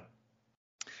 Yeah.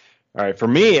 All right, for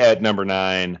me at number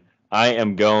 9, I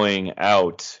am going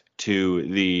out to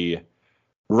the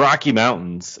Rocky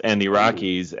Mountains and the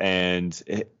Rockies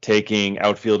and taking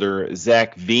outfielder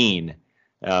Zach Veen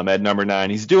at number 9.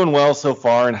 He's doing well so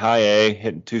far in high A,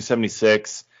 hitting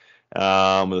 276 with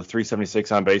a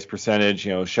 376 on base percentage,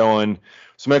 showing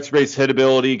some extra base hit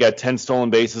ability, got 10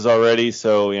 stolen bases already.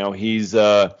 So, he's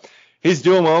doing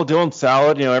well, doing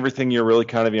solid, everything you're really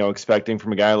kind of, expecting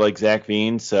from a guy like Zach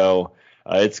Veen. So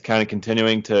it's kind of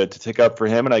continuing to tick up for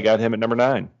him, and I got him at number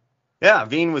 9. Yeah,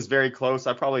 Veen was very close.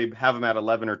 I probably have him at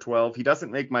 11 or 12. He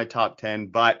doesn't make my top 10,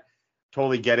 but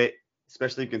totally get it.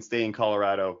 Especially if you can stay in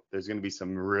Colorado. There's going to be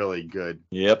some really good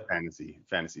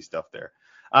fantasy stuff there.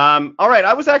 All right,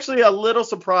 I was actually a little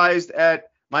surprised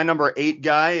at my number 8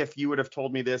 guy. If you would have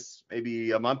told me this maybe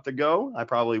a month ago, I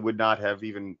probably would not have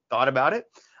even thought about it.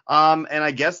 And I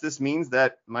guess this means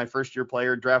that my first-year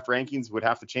player draft rankings would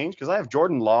have to change because I have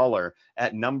Jordan Lawler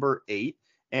at number 8.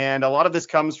 And a lot of this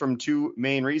comes from 2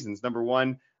 main reasons. Number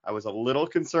 1, I was a little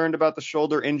concerned about the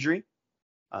shoulder injury,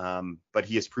 but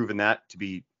he has proven that to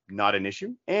be not an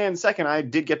issue. And second, I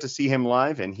did get to see him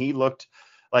live, and he looked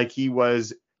like he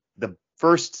was the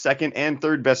first, second, and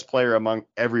third best player among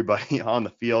everybody on the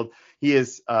field. He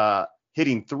is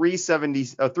hitting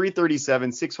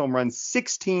 337, 6 home runs,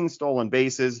 16 stolen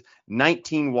bases,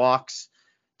 19 walks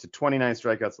to 29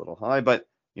 strikeouts, a little high, but,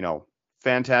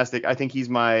 fantastic. I think he's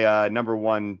my number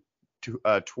 1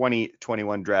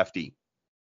 2021 draftee.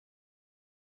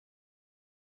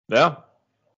 Yeah,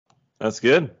 that's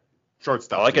good.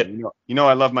 Shortstop. I like it.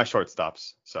 I love my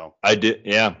shortstops. So I do.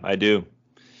 Yeah, I do.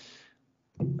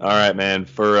 All right, man.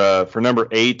 For number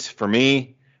 8 for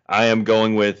me, I am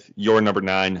going with your number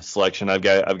 9 selection. I've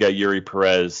got Yuri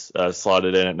Perez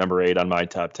slotted in at number 8 on my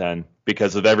top 10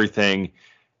 because of everything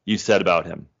you said about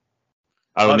him.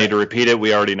 I don't need to repeat it.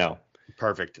 We already know.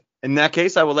 Perfect. In that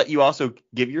case, I will let you also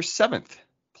give your 7th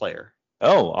player.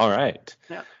 Oh, all right.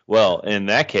 Yeah. Well, in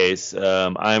that case,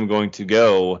 I'm going to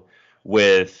go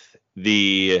with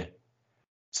the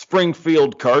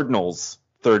Springfield Cardinals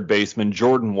third baseman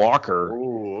Jordan Walker.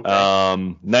 Ooh,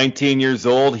 okay. 19 years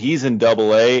old. He's in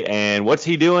Double-A, and what's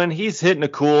he doing? He's hitting a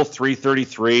cool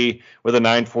 333 with a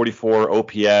 944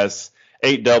 OPS,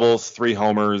 8 doubles, 3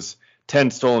 homers, 10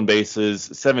 stolen bases,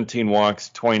 17 walks,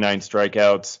 29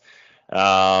 strikeouts.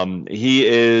 He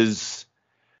is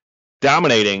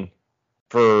dominating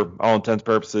for all intents and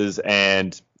purposes,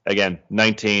 and again,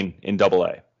 19 in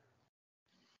Double-A.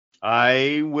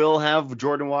 I will have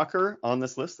Jordan Walker on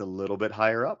this list a little bit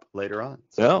higher up later on.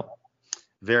 So,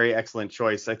 very excellent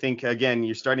choice. I think, again,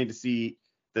 you're starting to see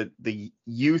the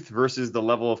youth versus the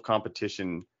level of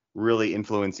competition really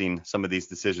influencing some of these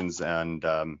decisions, and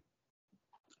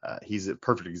he's a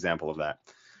perfect example of that.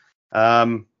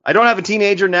 I don't have a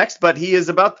teenager next, but he is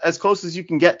about as close as you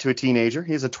can get to a teenager.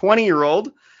 He's a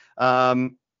 20-year-old. I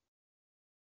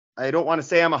don't want to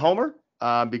say I'm a homer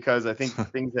because I think the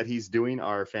things that he's doing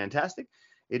are fantastic.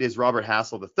 It is Robert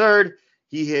Hassel III.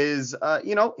 He is,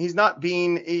 he's not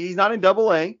in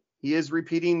Double-A. He is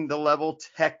repeating the level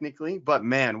technically, but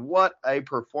man, what a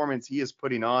performance he is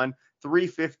putting on.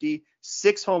 350,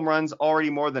 6 home runs,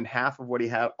 already more than half of what he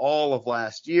had all of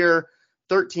last year.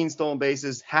 13 stolen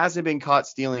bases, hasn't been caught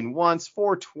stealing once,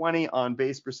 420 on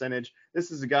base percentage. This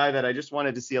is a guy that I just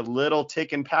wanted to see a little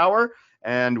tick in power.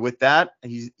 And with that,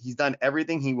 he's done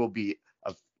everything. He will be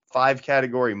a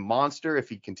 5-category monster if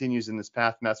he continues in this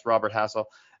path, and that's Robert Hassel.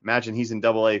 Imagine he's in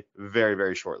Double-A very,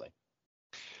 very shortly.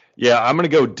 Yeah, I'm going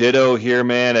to go ditto here,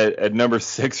 man. At number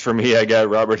 6 for me, I got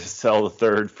Robert Hassel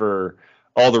III for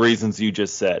all the reasons you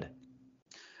just said.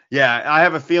 Yeah, I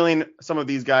have a feeling some of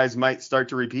these guys might start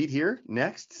to repeat here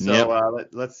next. So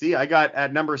let's see. I got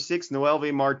at number 6,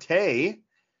 Noelvi Marte,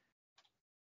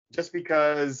 just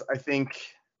because I think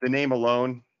the name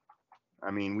alone,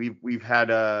 I mean, we've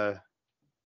had our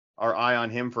eye on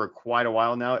him for quite a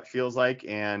while now, it feels like.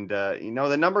 And,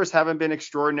 the numbers haven't been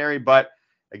extraordinary, but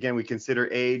again, we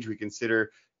consider age, we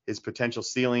consider his potential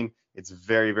ceiling. It's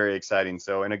very, very exciting.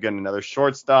 So, and again, another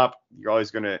shortstop. You're always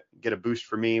going to get a boost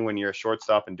for me when you're a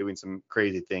shortstop and doing some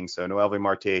crazy things. So Noelvi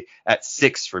Marte at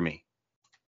 6 for me.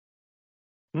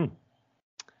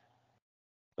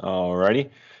 All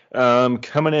righty.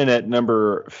 Coming in at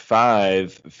number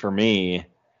 5 for me,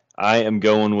 I am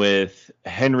going with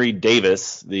Henry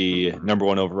Davis, the number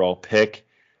 1 overall pick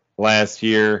last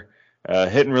year.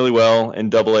 Hitting really well in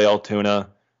Double-A Altoona.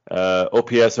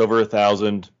 OPS over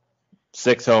 1,000.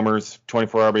 6 homers,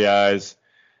 24 RBIs,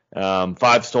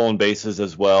 5 stolen bases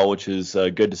as well, which is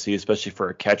good to see, especially for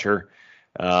a catcher.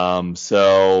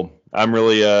 So I'm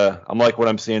really I'm like what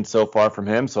I'm seeing so far from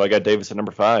him. So I got Davis at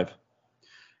number 5.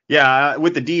 Yeah,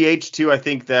 with the DH too, I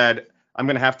think that I'm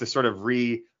going to have to sort of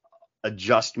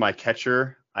readjust my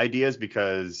catcher ideas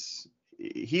because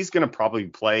he's going to probably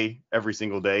play every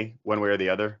single day, one way or the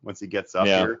other, once he gets up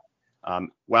Yeah. here.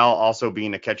 While also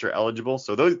being a catcher eligible.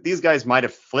 So these guys might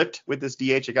have flipped with this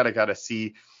DH. I gotta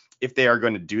see if they are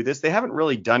going to do this. They haven't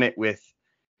really done it with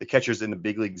the catchers in the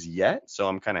big leagues yet, so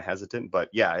I'm kind of hesitant. But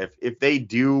yeah, if they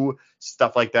do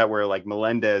stuff like that, where like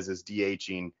Melendez is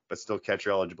DHing but still catcher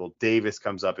eligible, Davis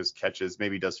comes up as catches,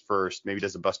 maybe does first, maybe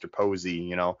does a Buster Posey,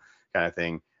 kind of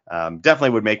thing.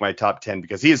 Definitely would make my top 10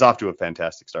 because he is off to a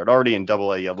fantastic start already in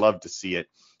Double-A. You'd love to see it.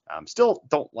 Still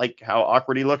don't like how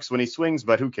awkward he looks when he swings,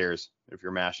 but who cares if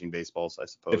you're mashing baseballs, I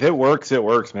suppose. If it works, it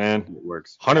works, man. It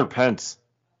works. Hunter Pence.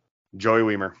 Joey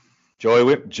Weimer. Joey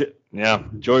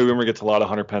Weimer gets a lot of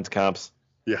Hunter Pence comps.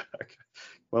 Yeah.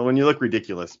 Well, when you look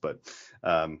ridiculous, but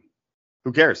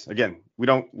who cares? Again, we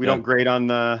don't grade on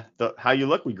the how you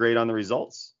look. We grade on the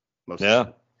results.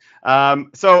 So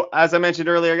as I mentioned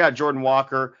earlier, I got Jordan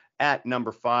Walker at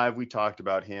number 5. We talked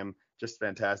about him. Just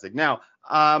fantastic. Now,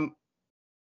 I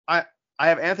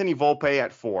have Anthony Volpe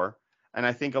at 4, and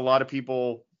I think a lot of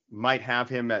people might have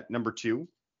him at number 2.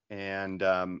 And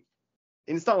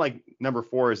it's not like number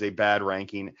 4 is a bad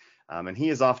ranking. And he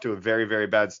is off to a very, very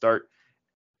bad start.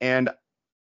 And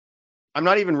I'm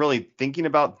not even really thinking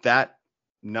about that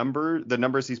number, the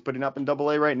numbers he's putting up in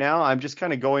Double-A right now. I'm just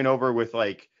kind of going over with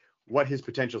like what his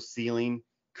potential ceiling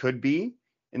could be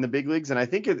in the big leagues. And I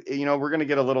think, we're going to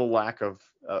get a little lack of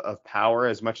power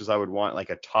as much as I would want like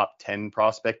a top 10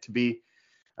 prospect to be,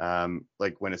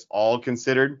 like when it's all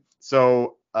considered.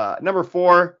 So number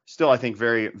 4, still, I think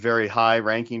very, very high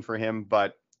ranking for him,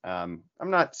 but I'm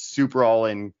not super all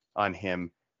in on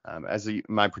him.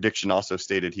 My prediction also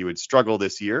stated he would struggle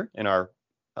this year in our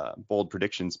bold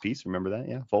predictions piece. Remember that?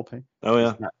 Yeah. Volpe. Oh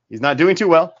yeah. He's not doing too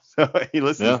well. So he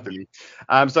listens to me.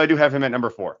 So I do have him at number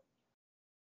 4.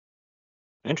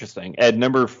 Interesting. At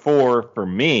number 4 for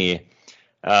me,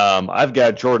 I've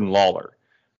got Jordan Lawler,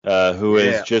 who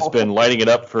has just been lighting it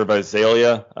up for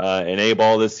Visalia in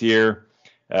A-ball this year.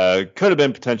 Could have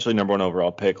been potentially number 1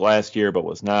 overall pick last year, but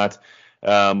was not.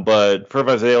 But for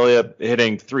Visalia,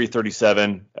 hitting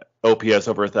 .337, OPS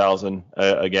over 1,000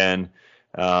 again.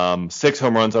 6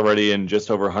 home runs already and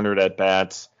just over 100 at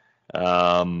bats.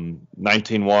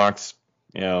 19 walks,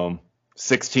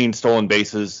 16 stolen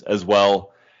bases as well.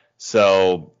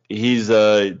 So he's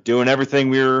doing everything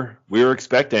we were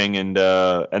expecting and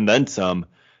then some.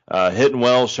 Hitting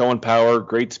well, showing power,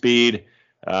 great speed,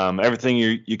 everything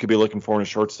you could be looking for in a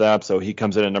shortstop. So he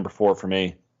comes in at number 4 for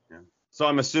me. Yeah. So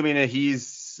I'm assuming that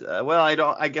he's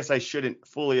I guess I shouldn't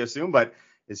fully assume, but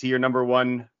is he your number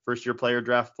 1 first-year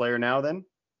draft player now then?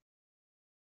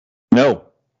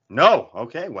 No.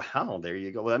 Okay. Wow. There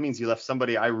you go. Well, that means you left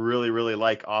somebody I really, really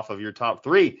like off of your top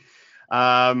 3,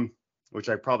 which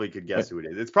I probably could guess who it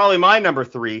is. It's probably my number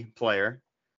 3 player,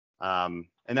 and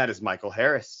that is Michael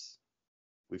Harris.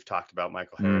 We've talked about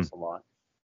Michael Harris a lot,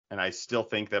 and I still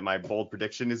think that my bold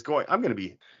prediction is I'm going to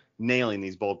be nailing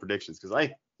these bold predictions because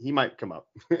he might come up.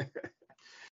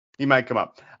 He might come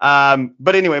up.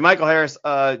 But anyway, Michael Harris,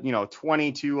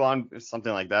 22 on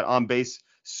something like that on base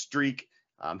streak.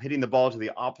 Hitting the ball to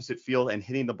the opposite field and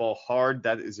hitting the ball hard.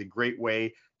 That is a great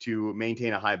way to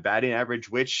maintain a high batting average,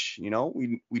 which,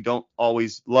 we don't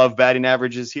always love batting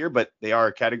averages here, but they are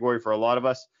a category for a lot of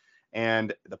us.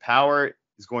 And the power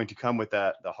is going to come with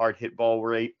the hard hit ball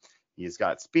rate. He's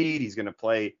got speed. He's going to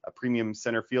play a premium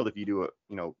center field. If you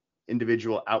do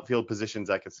individual outfield positions,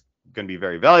 that's going to be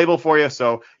very valuable for you.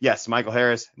 So yes, Michael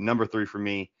Harris, number 3 for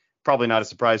me. Probably not a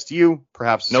surprise to you,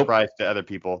 perhaps a surprise to other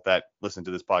people that listen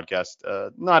to this podcast,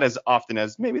 not as often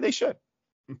as maybe they should.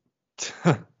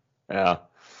 Yeah.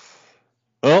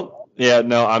 Well, yeah,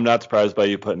 no, I'm not surprised by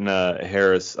you putting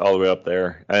Harris all the way up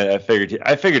there. I figured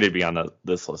he'd be on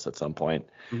this list at some point.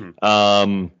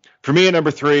 Mm-hmm. For me at number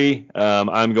 3,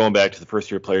 I'm going back to the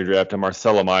first-year player draft. I'm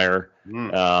Marcelo Meyer.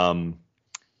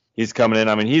 He's coming in.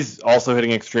 I mean, he's also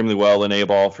hitting extremely well in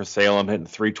A-ball for Salem, hitting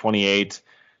 .328.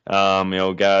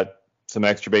 Got some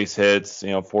extra base hits,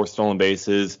 4 stolen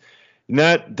bases.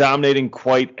 Not dominating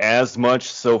quite as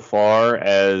much so far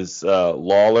as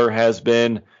Lawler has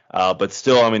been, but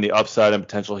still, the upside and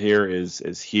potential here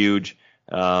is huge.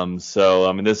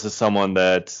 So, this is someone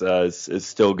that is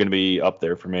still going to be up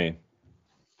there for me.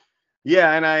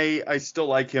 Yeah, and I still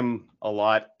like him a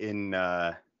lot in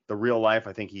the real life.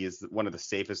 I think he is one of the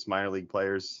safest minor league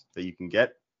players that you can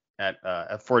get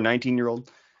for a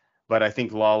 19-year-old. But I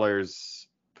think Lawler's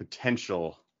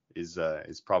potential is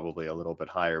probably a little bit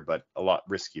higher, but a lot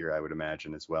riskier, I would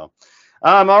imagine, as well.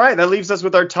 All right, that leaves us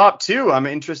with our top 2. I'm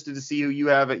interested to see who you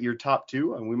have at your top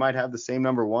 2, and we might have the same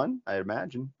number 1, I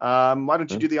imagine. Why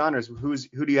don't you do the honors? Who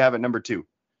do you have at number 2?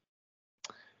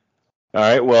 All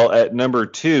right, well, at number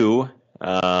 2,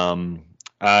 I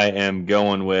am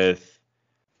going with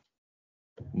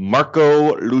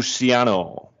Marco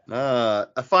Luciano.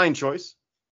 A fine choice.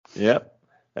 Yep.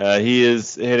 He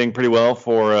is hitting pretty well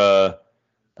for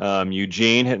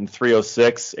Eugene, hitting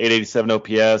 306, 887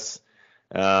 OPS,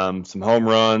 some home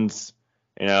runs,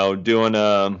 doing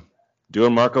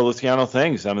Marco Luciano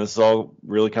things. I mean, this is all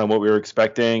really kind of what we were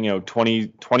expecting.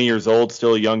 20 years old,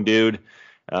 still a young dude,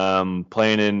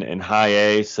 playing in high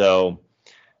A. So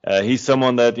he's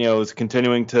someone that, is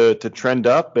continuing to trend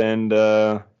up, and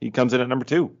he comes in at number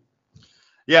 2.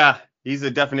 Yeah, he's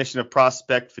a definition of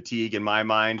prospect fatigue in my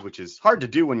mind, which is hard to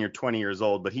do when you're 20 years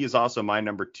old, but he is also my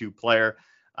number 2 player.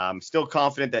 Still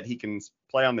confident that he can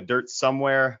play on the dirt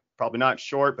somewhere, probably not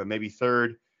short, but maybe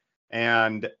third.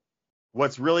 And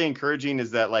what's really encouraging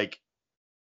is that, like,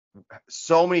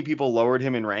 so many people lowered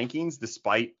him in rankings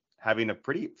despite having a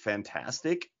pretty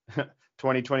fantastic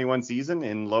 2021 season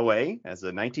in low A as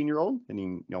a 19-year-old,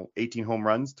 and 18 home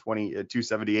runs,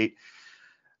 278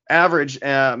 average,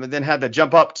 and then had to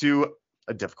jump up to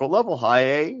a difficult level. High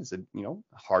A is a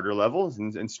harder level,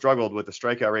 and struggled with the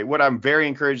strikeout rate. What I'm very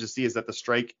encouraged to see is that the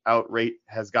strikeout rate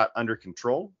has got under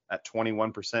control at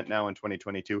 21% now in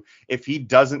 2022. If he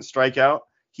doesn't strike out,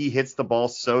 he hits the ball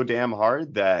so damn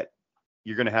hard that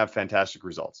you're going to have fantastic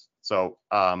results. So,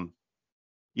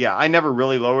 yeah, I never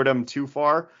really lowered him too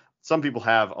far. Some people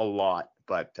have a lot,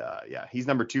 but yeah, he's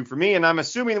number 2 for me, and I'm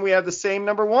assuming that we have the same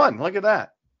number 1. Look at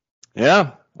that.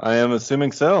 Yeah, I am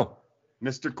assuming so.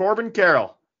 Mr. Corbin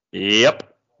Carroll.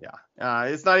 Yep. Yeah.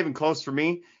 It's not even close for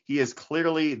me. He is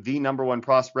clearly the number 1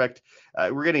 prospect.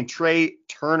 We're getting Trey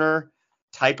Turner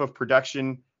type of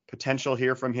production potential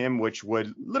here from him, which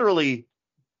would literally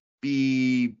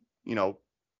be,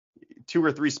 2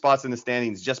 or 3 spots in the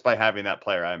standings just by having that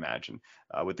player, I imagine,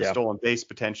 with the stolen base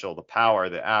potential, the power,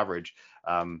 the average.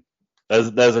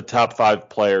 That's a top 5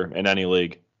 player in any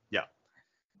league.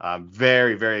 I'm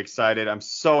very, very excited. I'm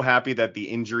so happy that the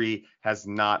injury has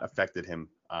not affected him,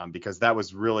 because that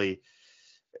was really,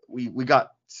 we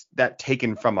got that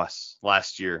taken from us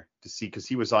last year to see, because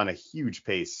he was on a huge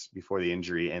pace before the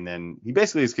injury, and then he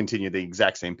basically has continued the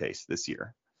exact same pace this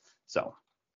year. So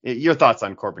your thoughts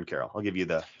on Corbin Carroll? I'll give you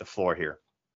the floor here.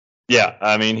 Yeah,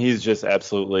 I mean, he's just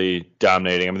absolutely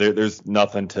dominating. I mean, there's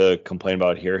nothing to complain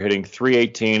about here. Hitting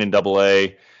 318 in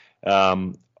Double-A.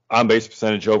 On base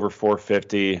percentage over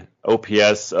 450,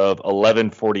 OPS of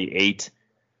 1148,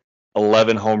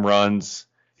 11 home runs.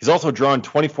 He's also drawn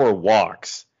 24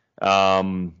 walks,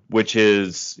 which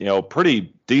is,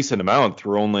 pretty decent amount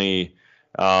through only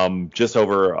just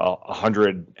over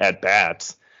 100 at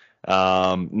bats.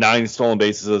 9 stolen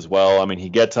bases as well. I mean, he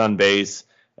gets on base,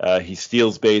 he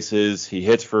steals bases, he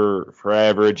hits for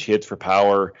average, he hits for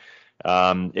power.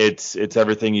 It's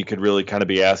everything you could really kind of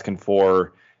be asking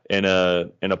for in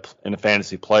a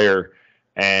fantasy player,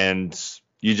 and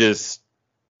you just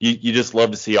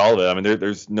love to see all of it. I mean,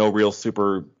 there's no real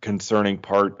super concerning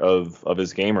part of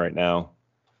his game right now.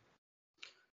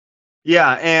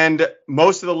 Yeah, and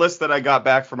most of the lists that I got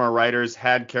back from our writers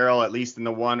had Carroll at least in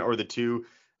the 1 or the 2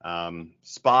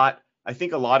 spot. I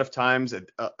think a lot of times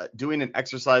doing an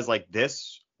exercise like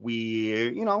this,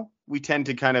 we tend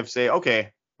to kind of say,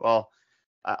 okay, well,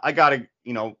 I got to,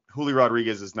 Julio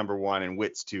Rodriguez is number 1 and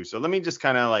Witts 2. So let me just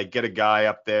kind of like get a guy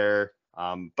up there.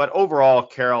 But overall,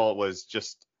 Carroll was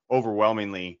just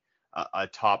overwhelmingly a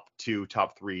top 2,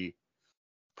 top 3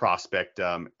 prospect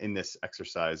in this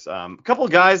exercise. A couple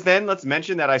of guys then, let's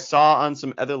mention that I saw on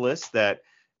some other lists that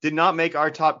did not make our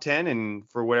top 10. And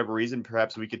for whatever reason,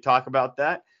 perhaps we could talk about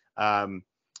that.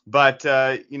 But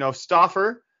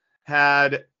Stauffer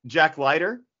had Jack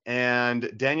Leiter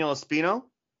and Daniel Espino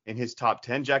in his top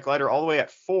 10. Jack Leiter all the way at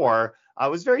 4. I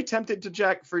was very tempted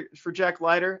to for Jack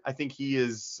Leiter. I think he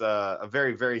is a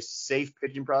very, very safe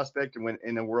pitching prospect, and when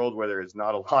in a world where there is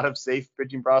not a lot of safe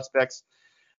pitching prospects,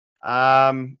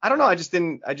 I don't know. I just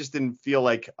didn't feel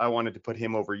like I wanted to put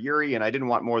him over Yuri, and I didn't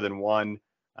want more than one.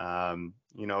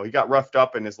 He got roughed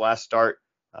up in his last start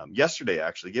yesterday.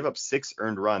 Actually, gave up 6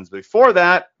 earned runs. Before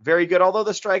that, very good. Although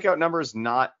the strikeout number is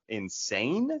not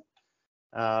insane.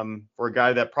 For a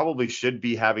guy that probably should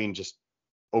be having just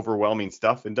overwhelming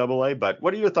stuff in Double-A. But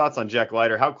what are your thoughts on Jack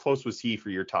Leiter? How close was he for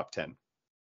your top 10?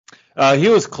 He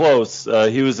was close.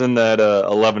 He was in that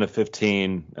 11 to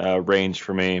 15 range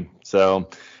for me. So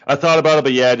I thought about it,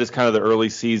 but yeah, just kind of the early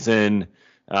season,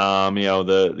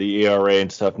 the ERA and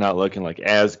stuff not looking like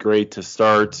as great to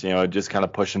start. Just kind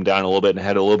of push him down a little bit and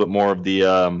had a little bit more of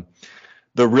the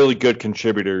really good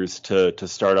contributors to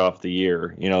start off the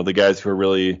year. The guys who are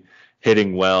really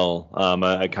hitting well.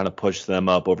 I kind of pushed them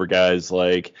up over guys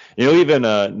like, even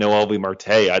Noelvi Marte.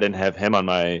 I didn't have him on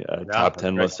my top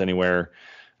 10 list anywhere,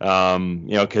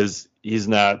 because he's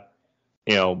not,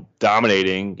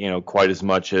 dominating, quite as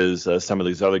much as some of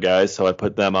these other guys. So I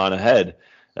put them on ahead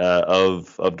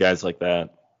of guys like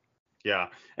that. Yeah.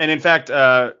 And in fact,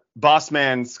 boss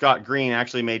man Scott Green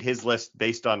actually made his list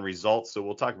based on results. So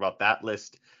we'll talk about that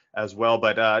list as well.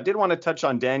 But I did want to touch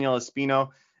on Daniel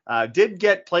Espino. Did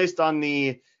get placed on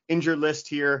the injured list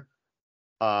here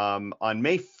on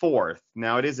May 4th.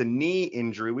 Now, it is a knee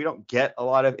injury. We don't get a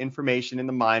lot of information in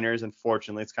the minors,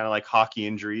 unfortunately. It's kind of like hockey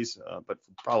injuries, but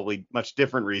for probably much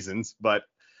different reasons. But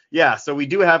yeah, so we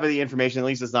do have the information. At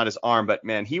least it's not his arm. But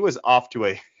man, he was off to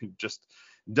a just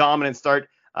dominant start.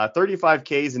 35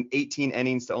 Ks and 18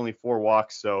 innings to only 4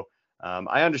 walks. So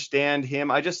I understand him.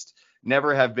 I just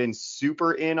never have been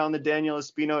super in on the Daniel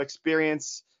Espino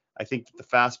experience. I think that the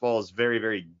fastball is very,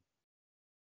 very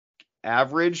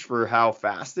average for how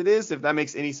fast it is, if that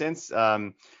makes any sense.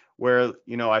 Where,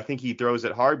 I think he throws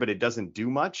it hard, but it doesn't do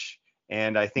much.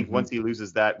 And I think once he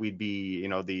loses that, we'd be,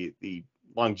 the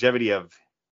longevity of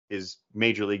his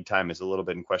major league time is a little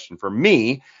bit in question for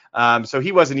me. So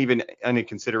he wasn't even under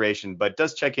consideration, but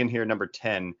does check in here number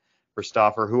 10 for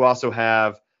Stauffer, who also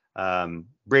have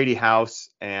Brady House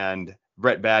and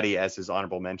Brett Batty as his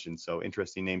honorable mention. So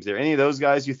interesting names there. Any of those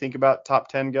guys you think about top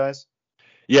 10 guys?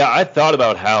 Yeah, I thought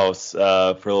about House for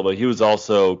a little bit. He was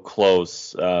also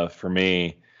close for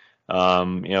me.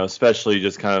 Especially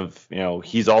just kind of,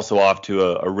 he's also off to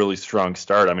a really strong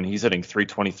start. I mean, he's hitting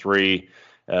 323,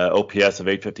 OPS of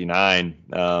 859,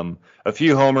 a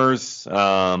few homers,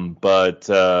 but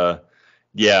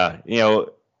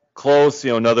close.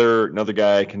 Another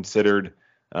guy I considered,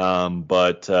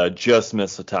 but just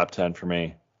missed the top 10 for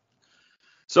me.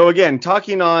 So again,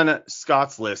 talking on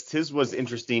Scott's list, his was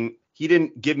interesting. He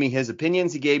didn't give me his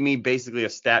opinions. He gave me basically a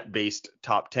stat-based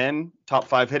top 10, top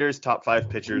 5 hitters, top 5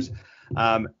 pitchers.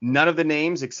 None of the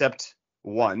names except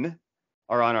one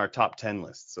are on our top 10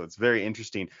 list. So it's very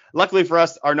interesting. Luckily for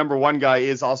us, our number 1 guy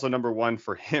is also number 1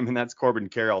 for him, and that's Corbin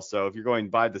Carroll. So if you're going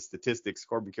by the statistics,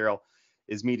 Corbin Carroll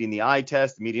is meeting the eye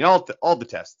test, meeting all the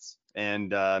tests.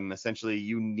 And essentially,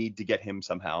 you need to get him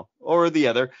somehow or the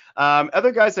other.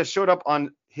 Other guys that showed up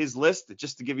on his list,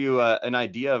 just to give you an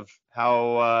idea of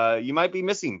how you might be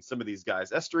missing some of these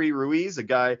guys. Esteury Ruiz, a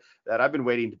guy that I've been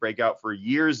waiting to break out for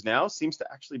years now, seems to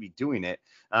actually be doing it.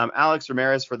 Alex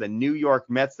Ramirez for the New York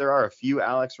Mets. There are a few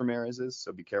Alex Ramirez's,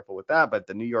 so be careful with that. But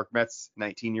the New York Mets,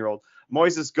 19-year-old.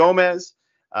 Moises Gomez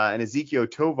and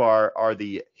Ezequiel Tovar are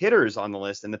the hitters on the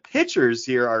list. And the pitchers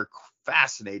here are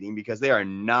fascinating because they are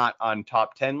not on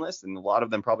top 10 lists, and a lot of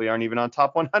them probably aren't even on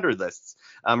top 100 lists.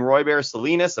 Royber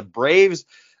Salinas, a Braves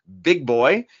big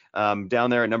boy, down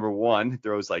there at number 1,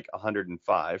 throws like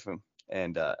 105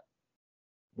 and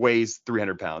weighs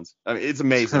 300 pounds. I mean, it's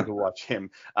amazing to watch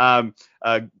him.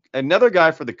 Another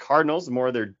guy for the Cardinals, more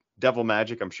of their devil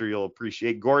magic, I'm sure you'll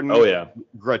appreciate. Gordon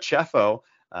Graceffo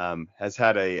has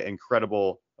had an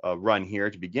incredible run here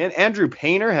to begin. Andrew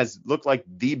Painter has looked like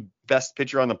the best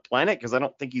pitcher on the planet because I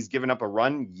don't think he's given up a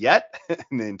run yet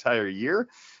in the entire year.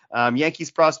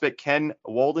 Yankees prospect Ken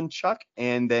Waldenchuk,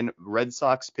 and then Red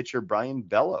Sox pitcher Brian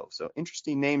Bello. So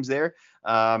interesting names there.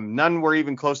 None were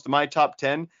even close to my top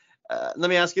 10. Let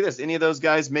me ask you this. Any of those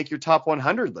guys make your top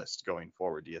 100 list going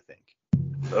forward, do you think?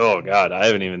 Oh, God, I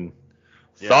haven't even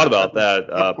thought about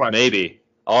that. Maybe.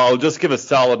 I'll just give a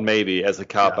solid maybe as a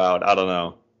cop-out. I don't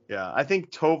know. Yeah, I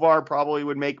think Tovar probably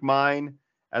would make mine,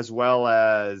 as well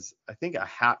as I think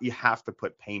you have to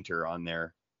put Painter on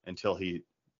there until he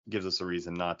gives us a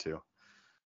reason not to.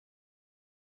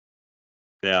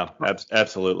 Yeah,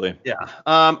 absolutely. Yeah.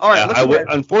 All right.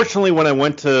 Unfortunately, when I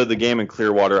went to the game in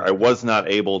Clearwater, I was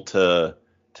not able to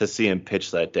see him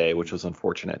pitch that day, which was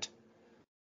unfortunate.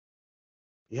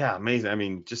 Yeah, amazing. I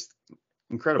mean, just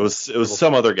incredible. It was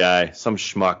some other guy, some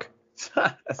schmuck.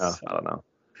 I don't know.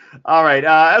 All right.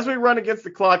 As we run against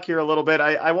the clock here a little bit,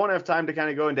 I won't have time to kind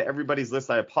of go into everybody's list.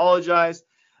 I apologize.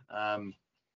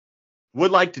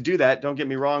 Would like to do that. Don't get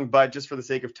me wrong, but just for the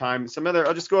sake of time,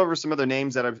 I'll just go over some other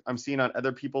names that I'm seeing on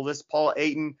other people's lists. Paul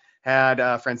Ayton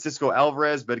had Francisco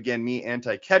Alvarez, but again, me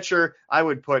anti-catcher. I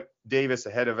would put Davis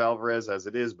ahead of Alvarez as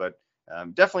it is, but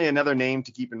definitely another name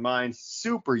to keep in mind.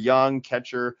 Super young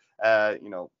catcher.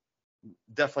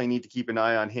 Definitely need to keep an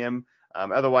eye on him.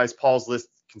 Otherwise, Paul's list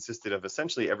consisted of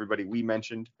essentially everybody we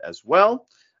mentioned as well.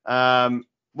 What are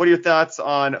your thoughts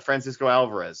on Francisco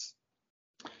Alvarez?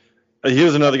 He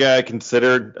was another guy I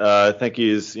considered. I think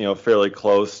he's fairly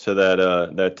close to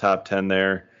that top 10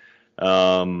 there.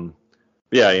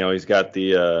 He's got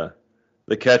the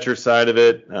the catcher side of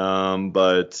it.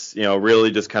 But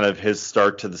really just kind of his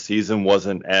start to the season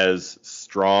wasn't as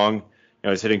strong.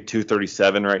 He's hitting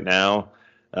 237 right now.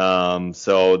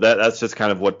 So that's just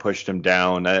kind of what pushed him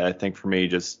down. I think for me,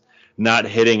 just not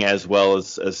hitting as well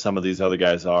as some of these other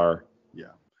guys are.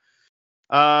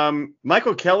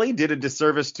 Michael Kelly did a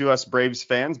disservice to us Braves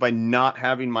fans by not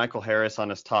having Michael Harris on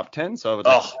his top 10. So I would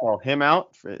like to call him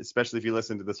out, especially if you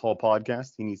listen to this whole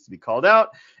podcast. He needs to be called out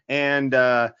and,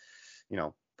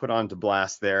 put on to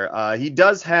blast there. He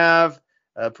does have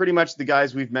pretty much the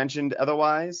guys we've mentioned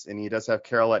otherwise, and he does have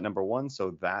Carroll at number 1.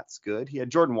 So that's good. He had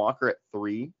Jordan Walker at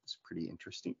 3. It's pretty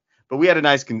interesting. But we had a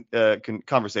nice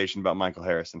conversation about Michael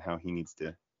Harris and how he needs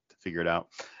to figure it out.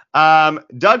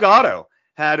 Doug Otto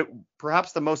had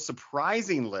perhaps the most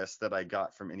surprising list that I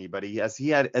got from anybody, as he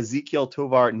had Ezequiel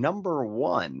Tovar number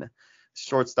 1,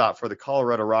 shortstop for the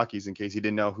Colorado Rockies, in case you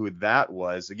didn't know who that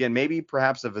was. Again, maybe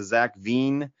perhaps of a Zach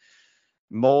Veen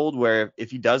mold, where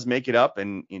if he does make it up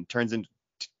and turns into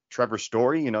Trevor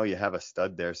Story, you have a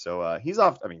stud there. So he's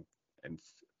off. I mean,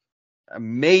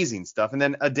 amazing stuff. And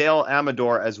then Adele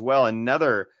Amador as well,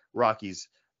 another Rockies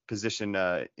position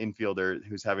infielder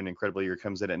who's having an incredible year,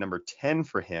 comes in at number 10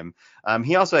 for him.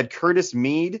 He also had Curtis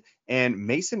Mead and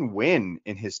Mason Wynn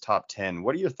in his top 10.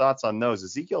 What are your thoughts on those?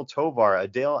 Ezequiel Tovar,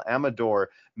 Adele Amador,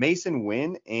 Mason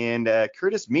Wynn, and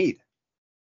Curtis Mead.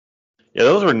 Yeah,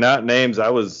 those were not names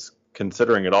I was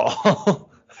considering at all.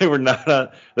 They were not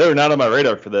on my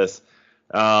radar for this.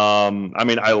 I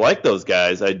mean, I like those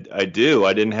guys. I do.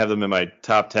 I didn't have them in my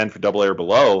top 10 for AA or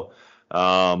below.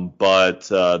 But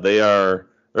they're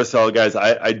solid guys.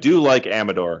 I do like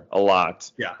Amador a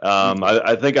lot. Yeah.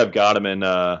 I think I've got him in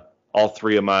all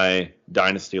 3 of my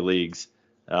dynasty leagues.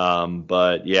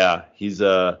 But yeah,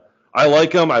 I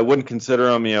like him. I wouldn't consider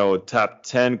him, top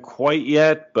 10 quite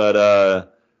yet, but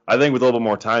I think with a little bit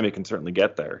more time, he can certainly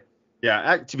get there.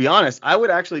 Yeah, to be honest, I would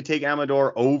actually take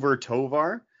Amador over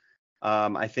Tovar.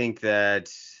 I think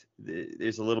that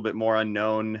there's a little bit more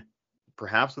unknown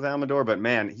perhaps with Amador, but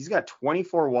man, he's got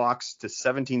 24 walks to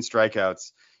 17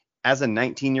 strikeouts as a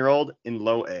 19-year-old in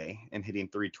low A and hitting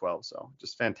 .312. So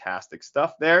just fantastic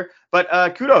stuff there.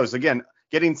 But kudos again,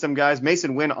 getting some guys.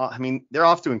 Mason Wynn, I mean, they're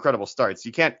off to incredible starts.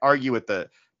 You can't argue with the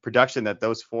production that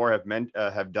those 4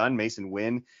 have done. Mason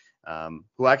Wynn,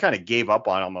 who I kind of gave up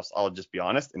on almost, I'll just be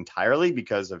honest, entirely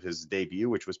because of his debut,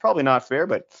 which was probably not fair,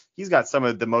 but he's got some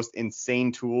of the most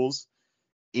insane tools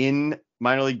in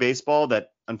minor league baseball that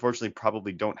unfortunately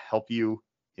probably don't help you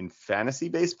in fantasy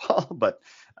baseball. But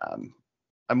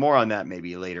I'm more on that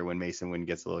maybe later when Mason Wynn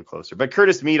gets a little closer. But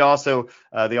Curtis Mead also,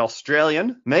 the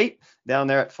Australian mate down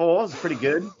there at 4 is pretty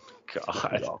good.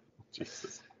 God. Oh,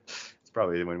 Jesus. It's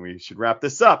probably when we should wrap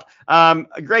this up.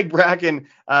 Greg Bracken,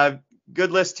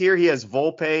 good list here. He has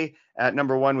Volpe at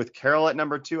number 1 with Carroll at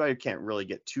number 2. I can't really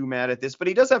get too mad at this, but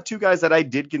he does have 2 guys that I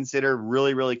did consider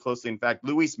really, really closely. In fact,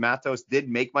 Luis Matos did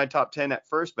make my top 10 at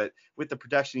first, but with the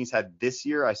production he's had this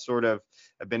year, I sort of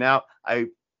have been out. I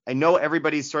know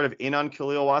everybody's sort of in on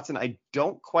Khalil Watson. I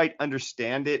don't quite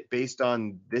understand it based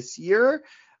on this year.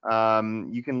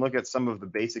 You can look at some of the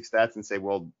basic stats and say,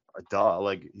 well, duh,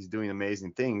 like he's doing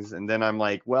amazing things. And then I'm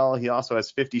like, well, he also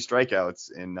has 50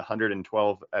 strikeouts in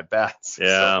 112 at bats.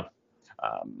 Yeah. So,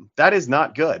 that is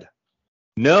not good.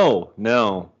 No.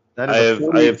 That I is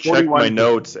have checked my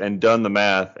notes and done the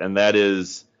math, and that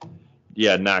is,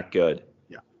 not good.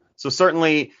 Yeah. So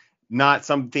certainly not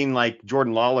something like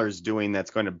Jordan Lawler's doing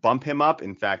that's going to bump him up.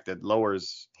 In fact, that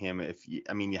lowers him.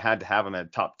 You had to have him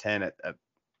at top 10 at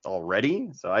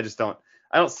already. So I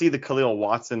don't see the Khalil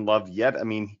Watson love yet. I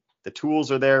mean, the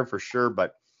tools are there for sure,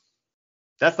 but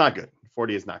that's not good.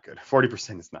 40 is not good.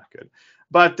 40% is not good.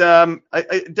 But I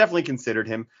definitely considered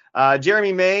him.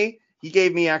 Jeremy May, he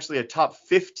gave me actually a top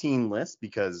 15 list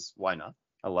because why not?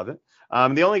 I love it.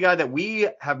 The only guy that we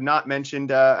have not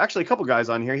mentioned, actually a couple guys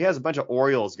on here. He has a bunch of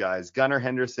Orioles guys, Gunnar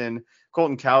Henderson,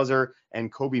 Colton Cowser,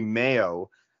 and Kobe Mayo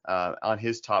on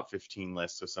his top 15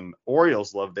 list. So some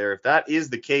Orioles love there. If that is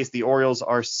the case, the Orioles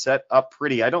are set up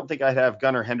pretty. I don't think I'd have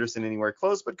Gunnar Henderson anywhere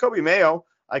close, but Kobe Mayo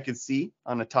I could see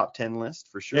on a top 10 list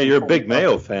for sure. Yeah, you're a big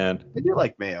Mayo fan. I do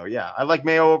like Mayo. Yeah, I like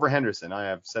Mayo over Henderson. I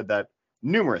have said that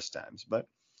numerous times, but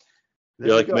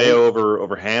you like Mayo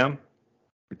over ham,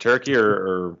 or turkey,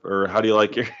 or how do you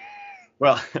like your?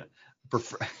 Well,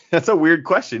 that's a weird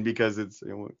question because it's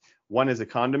one is a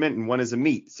condiment and one is a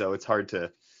meat, so it's hard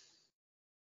to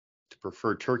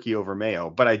prefer turkey over mayo.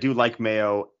 But I do like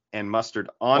mayo and mustard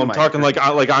on. I'm talking turkey.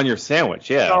 like on your sandwich,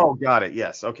 yeah. Oh, got it.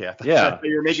 Yes. Okay. I thought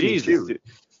you were making Jesus, me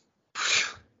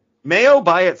choose. Mayo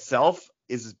by itself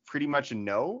is pretty much a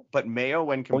no, but mayo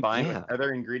when combined with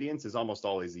other ingredients is almost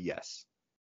always a yes.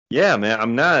 Yeah, man,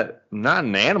 I'm not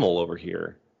an animal over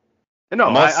here. No,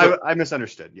 I'm also- I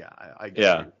misunderstood. Yeah, I get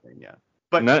Yeah. what you're saying, yeah.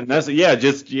 But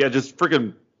just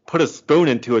freaking put a spoon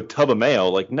into a tub of mayo.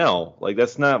 Like, no, like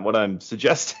that's not what I'm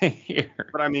suggesting here.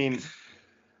 I mean,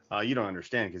 you don't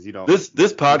understand because you don't.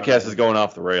 This podcast is going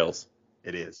off the rails.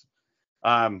 It is.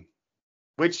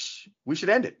 Which we should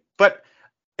end it. But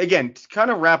again, to kind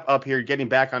of wrap up here, getting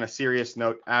back on a serious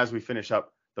note as we finish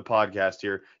up the podcast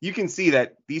here, you can see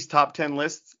that these top 10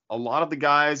 lists, a lot of the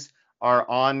guys are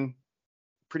on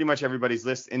pretty much everybody's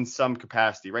list in some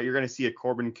capacity, right? You're going to see a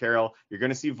Corbin Carroll, you're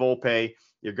going to see Volpe,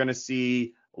 you're going to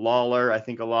see Lawler, I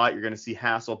think a lot, you're going to see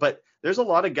Hassel, but there's a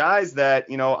lot of guys that,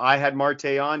 I had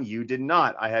Marte on, you did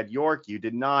not. I had York, you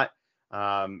did not.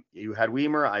 You had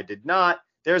Weimer, I did not.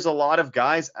 There's a lot of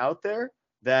guys out there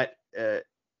that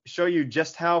show you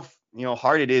just how,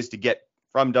 hard it is to get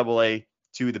from AA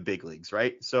to the big leagues,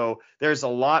 right? So there's a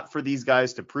lot for these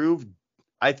guys to prove.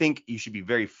 I think you should be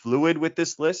very fluid with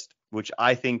this list, which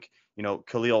I think,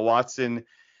 Khalil Watson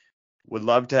would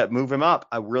love to move him up.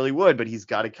 I really would, but he's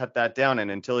got to cut that down. And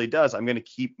until he does, I'm going to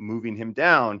keep moving him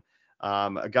down.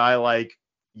 A guy like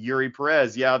Yuri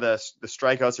Perez, yeah, the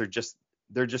strikeouts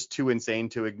they're just too insane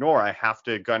to ignore. I have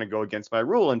to kind of go against my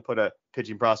rule and put a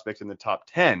pitching prospect in the top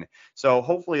 10. So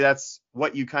hopefully that's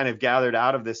what you kind of gathered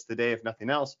out of this today, if nothing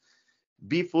else.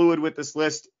 Be fluid with this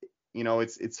list.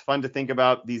 It's fun to think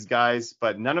about these guys,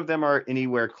 but none of them are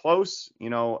anywhere close.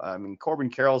 Corbin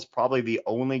Carroll is probably the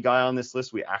only guy on this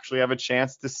list we actually have a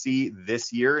chance to see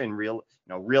this year in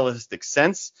realistic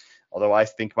sense. Although I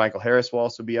think Michael Harris will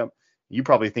also be up. You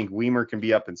probably think Weimer can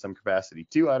be up in some capacity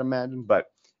too, I'd imagine. But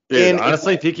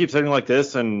honestly, if he keeps hitting like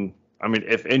this, and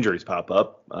if injuries pop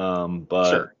up, but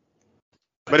sure.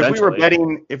 But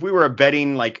if we were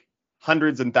betting like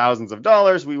hundreds and thousands of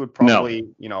dollars, we would probably,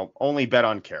 only bet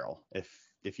on Carroll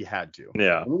if you had to.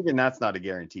 Yeah. And even that's not a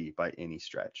guarantee by any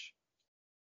stretch.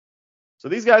 So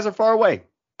these guys are far away,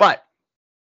 but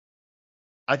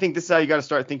I think this is how you got to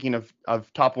start thinking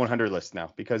of top 100 lists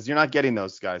now, because you're not getting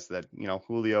those guys that,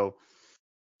 Julio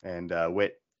and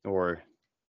Witt or,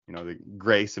 the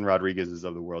Grace and Rodriguez's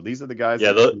of the world. These are the guys.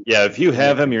 Yeah. If you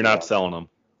have him, you're not selling them.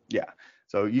 Yeah.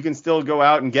 So you can still go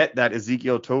out and get that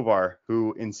Ezequiel Tovar,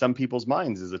 who in some people's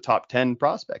minds is a top 10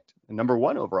 prospect, a number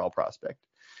 1 overall prospect.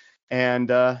 And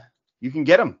you can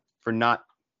get him for not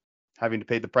having to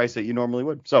pay the price that you normally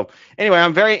would. So anyway,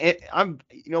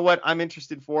 I'm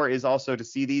interested for is also to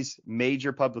see these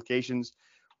major publications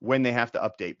when they have to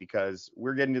update, because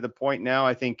we're getting to the point now,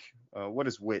 I think, what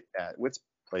is Witt at? Witt's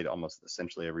played almost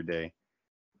essentially every day.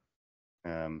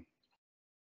 And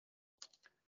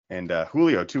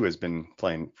Julio, too, has been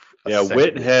playing.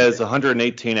 Witt has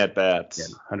 118 at-bats. Yeah,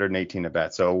 118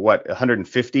 at-bats. So,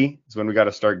 150 is when we got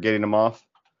to start getting them off?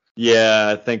 Yeah,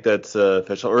 I think that's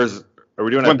official. Or are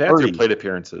we doing at-bats or plate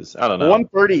appearances? I don't know.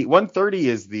 130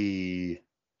 is the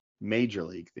major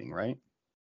league thing, right?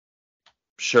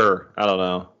 Sure. I don't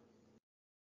know.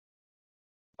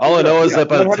 All I know is that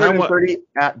by the time 130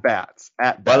 at-bats.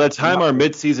 By the time our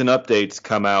midseason updates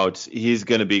come out, he's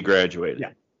going to be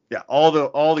graduated. Yeah,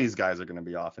 all these guys are going to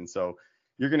be off, and so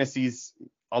you're going to see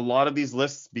a lot of these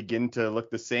lists begin to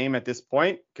look the same at this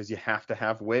point, because you have to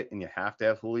have Witt, and you have to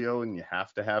have Julio, and you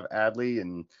have to have Adley,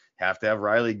 and you have to have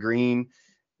Riley Green,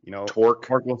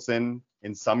 Torkelson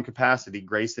in some capacity,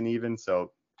 Grayson even.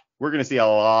 So we're going to see a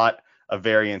lot of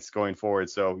variance going forward.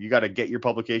 So you got to get your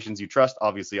publications you trust.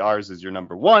 Obviously, ours is your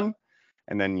number 1,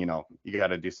 and then you got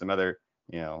to do some other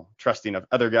trusting of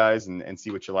other guys and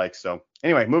see what you like. So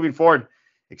anyway, moving forward.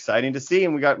 Exciting to see,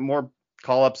 and we got more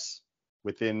call-ups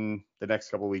within the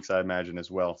next couple of weeks, I imagine,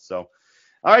 as well. So,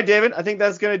 all right, David, I think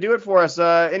that's going to do it for us.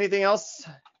 Anything else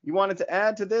you wanted to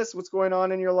add to this? What's going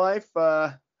on in your life?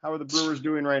 How are the Brewers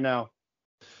doing right now?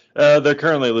 They're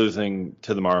currently losing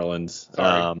to the Marlins.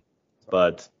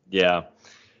 But, yeah.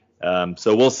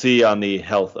 So we'll see on the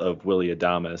health of Willy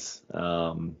Adames.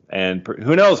 And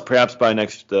who knows, perhaps by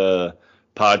next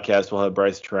podcast we'll have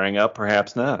Bryce Trang up,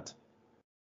 perhaps not.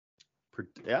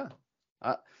 Yeah.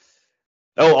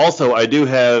 Also, I do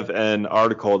have an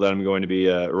article that I'm going to be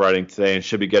writing today and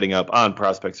should be getting up on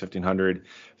Prospects 1500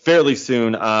 fairly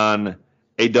soon on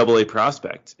a AA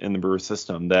prospect in the Brewer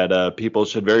system that people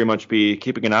should very much be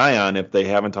keeping an eye on if they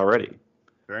haven't already.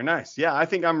 Very nice. Yeah, I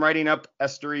think I'm writing up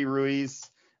Esteury Ruiz.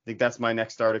 I think that's my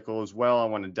next article as well. I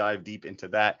want to dive deep into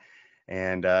that.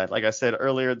 And like I said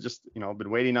earlier, just, been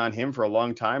waiting on him for a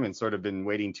long time and sort of been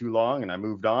waiting too long, and I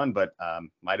moved on, but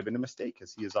might have been a mistake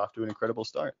because he is off to an incredible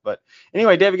start. But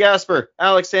anyway, David Gasper,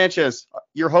 Alex Sanchez,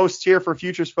 your host here for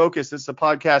Futures Focus. This is a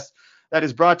podcast that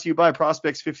is brought to you by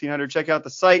Prospects 1500. Check out the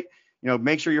site.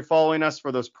 make sure you're following us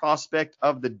for those prospect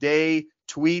of the day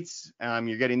tweets.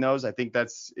 You're getting those. I think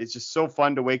it's just so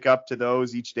fun to wake up to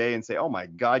those each day and say, oh my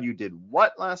God, you did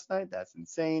what last night? That's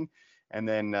insane. And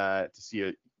then to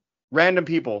see random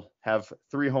people have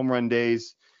 3 home run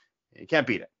days, you can't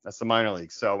beat it. That's the minor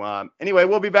league. So anyway,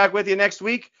 we'll be back with you next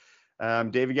week.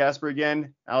 David Gasper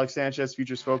again, Alex Sanchez,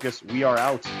 Futures Focus. We are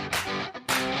out.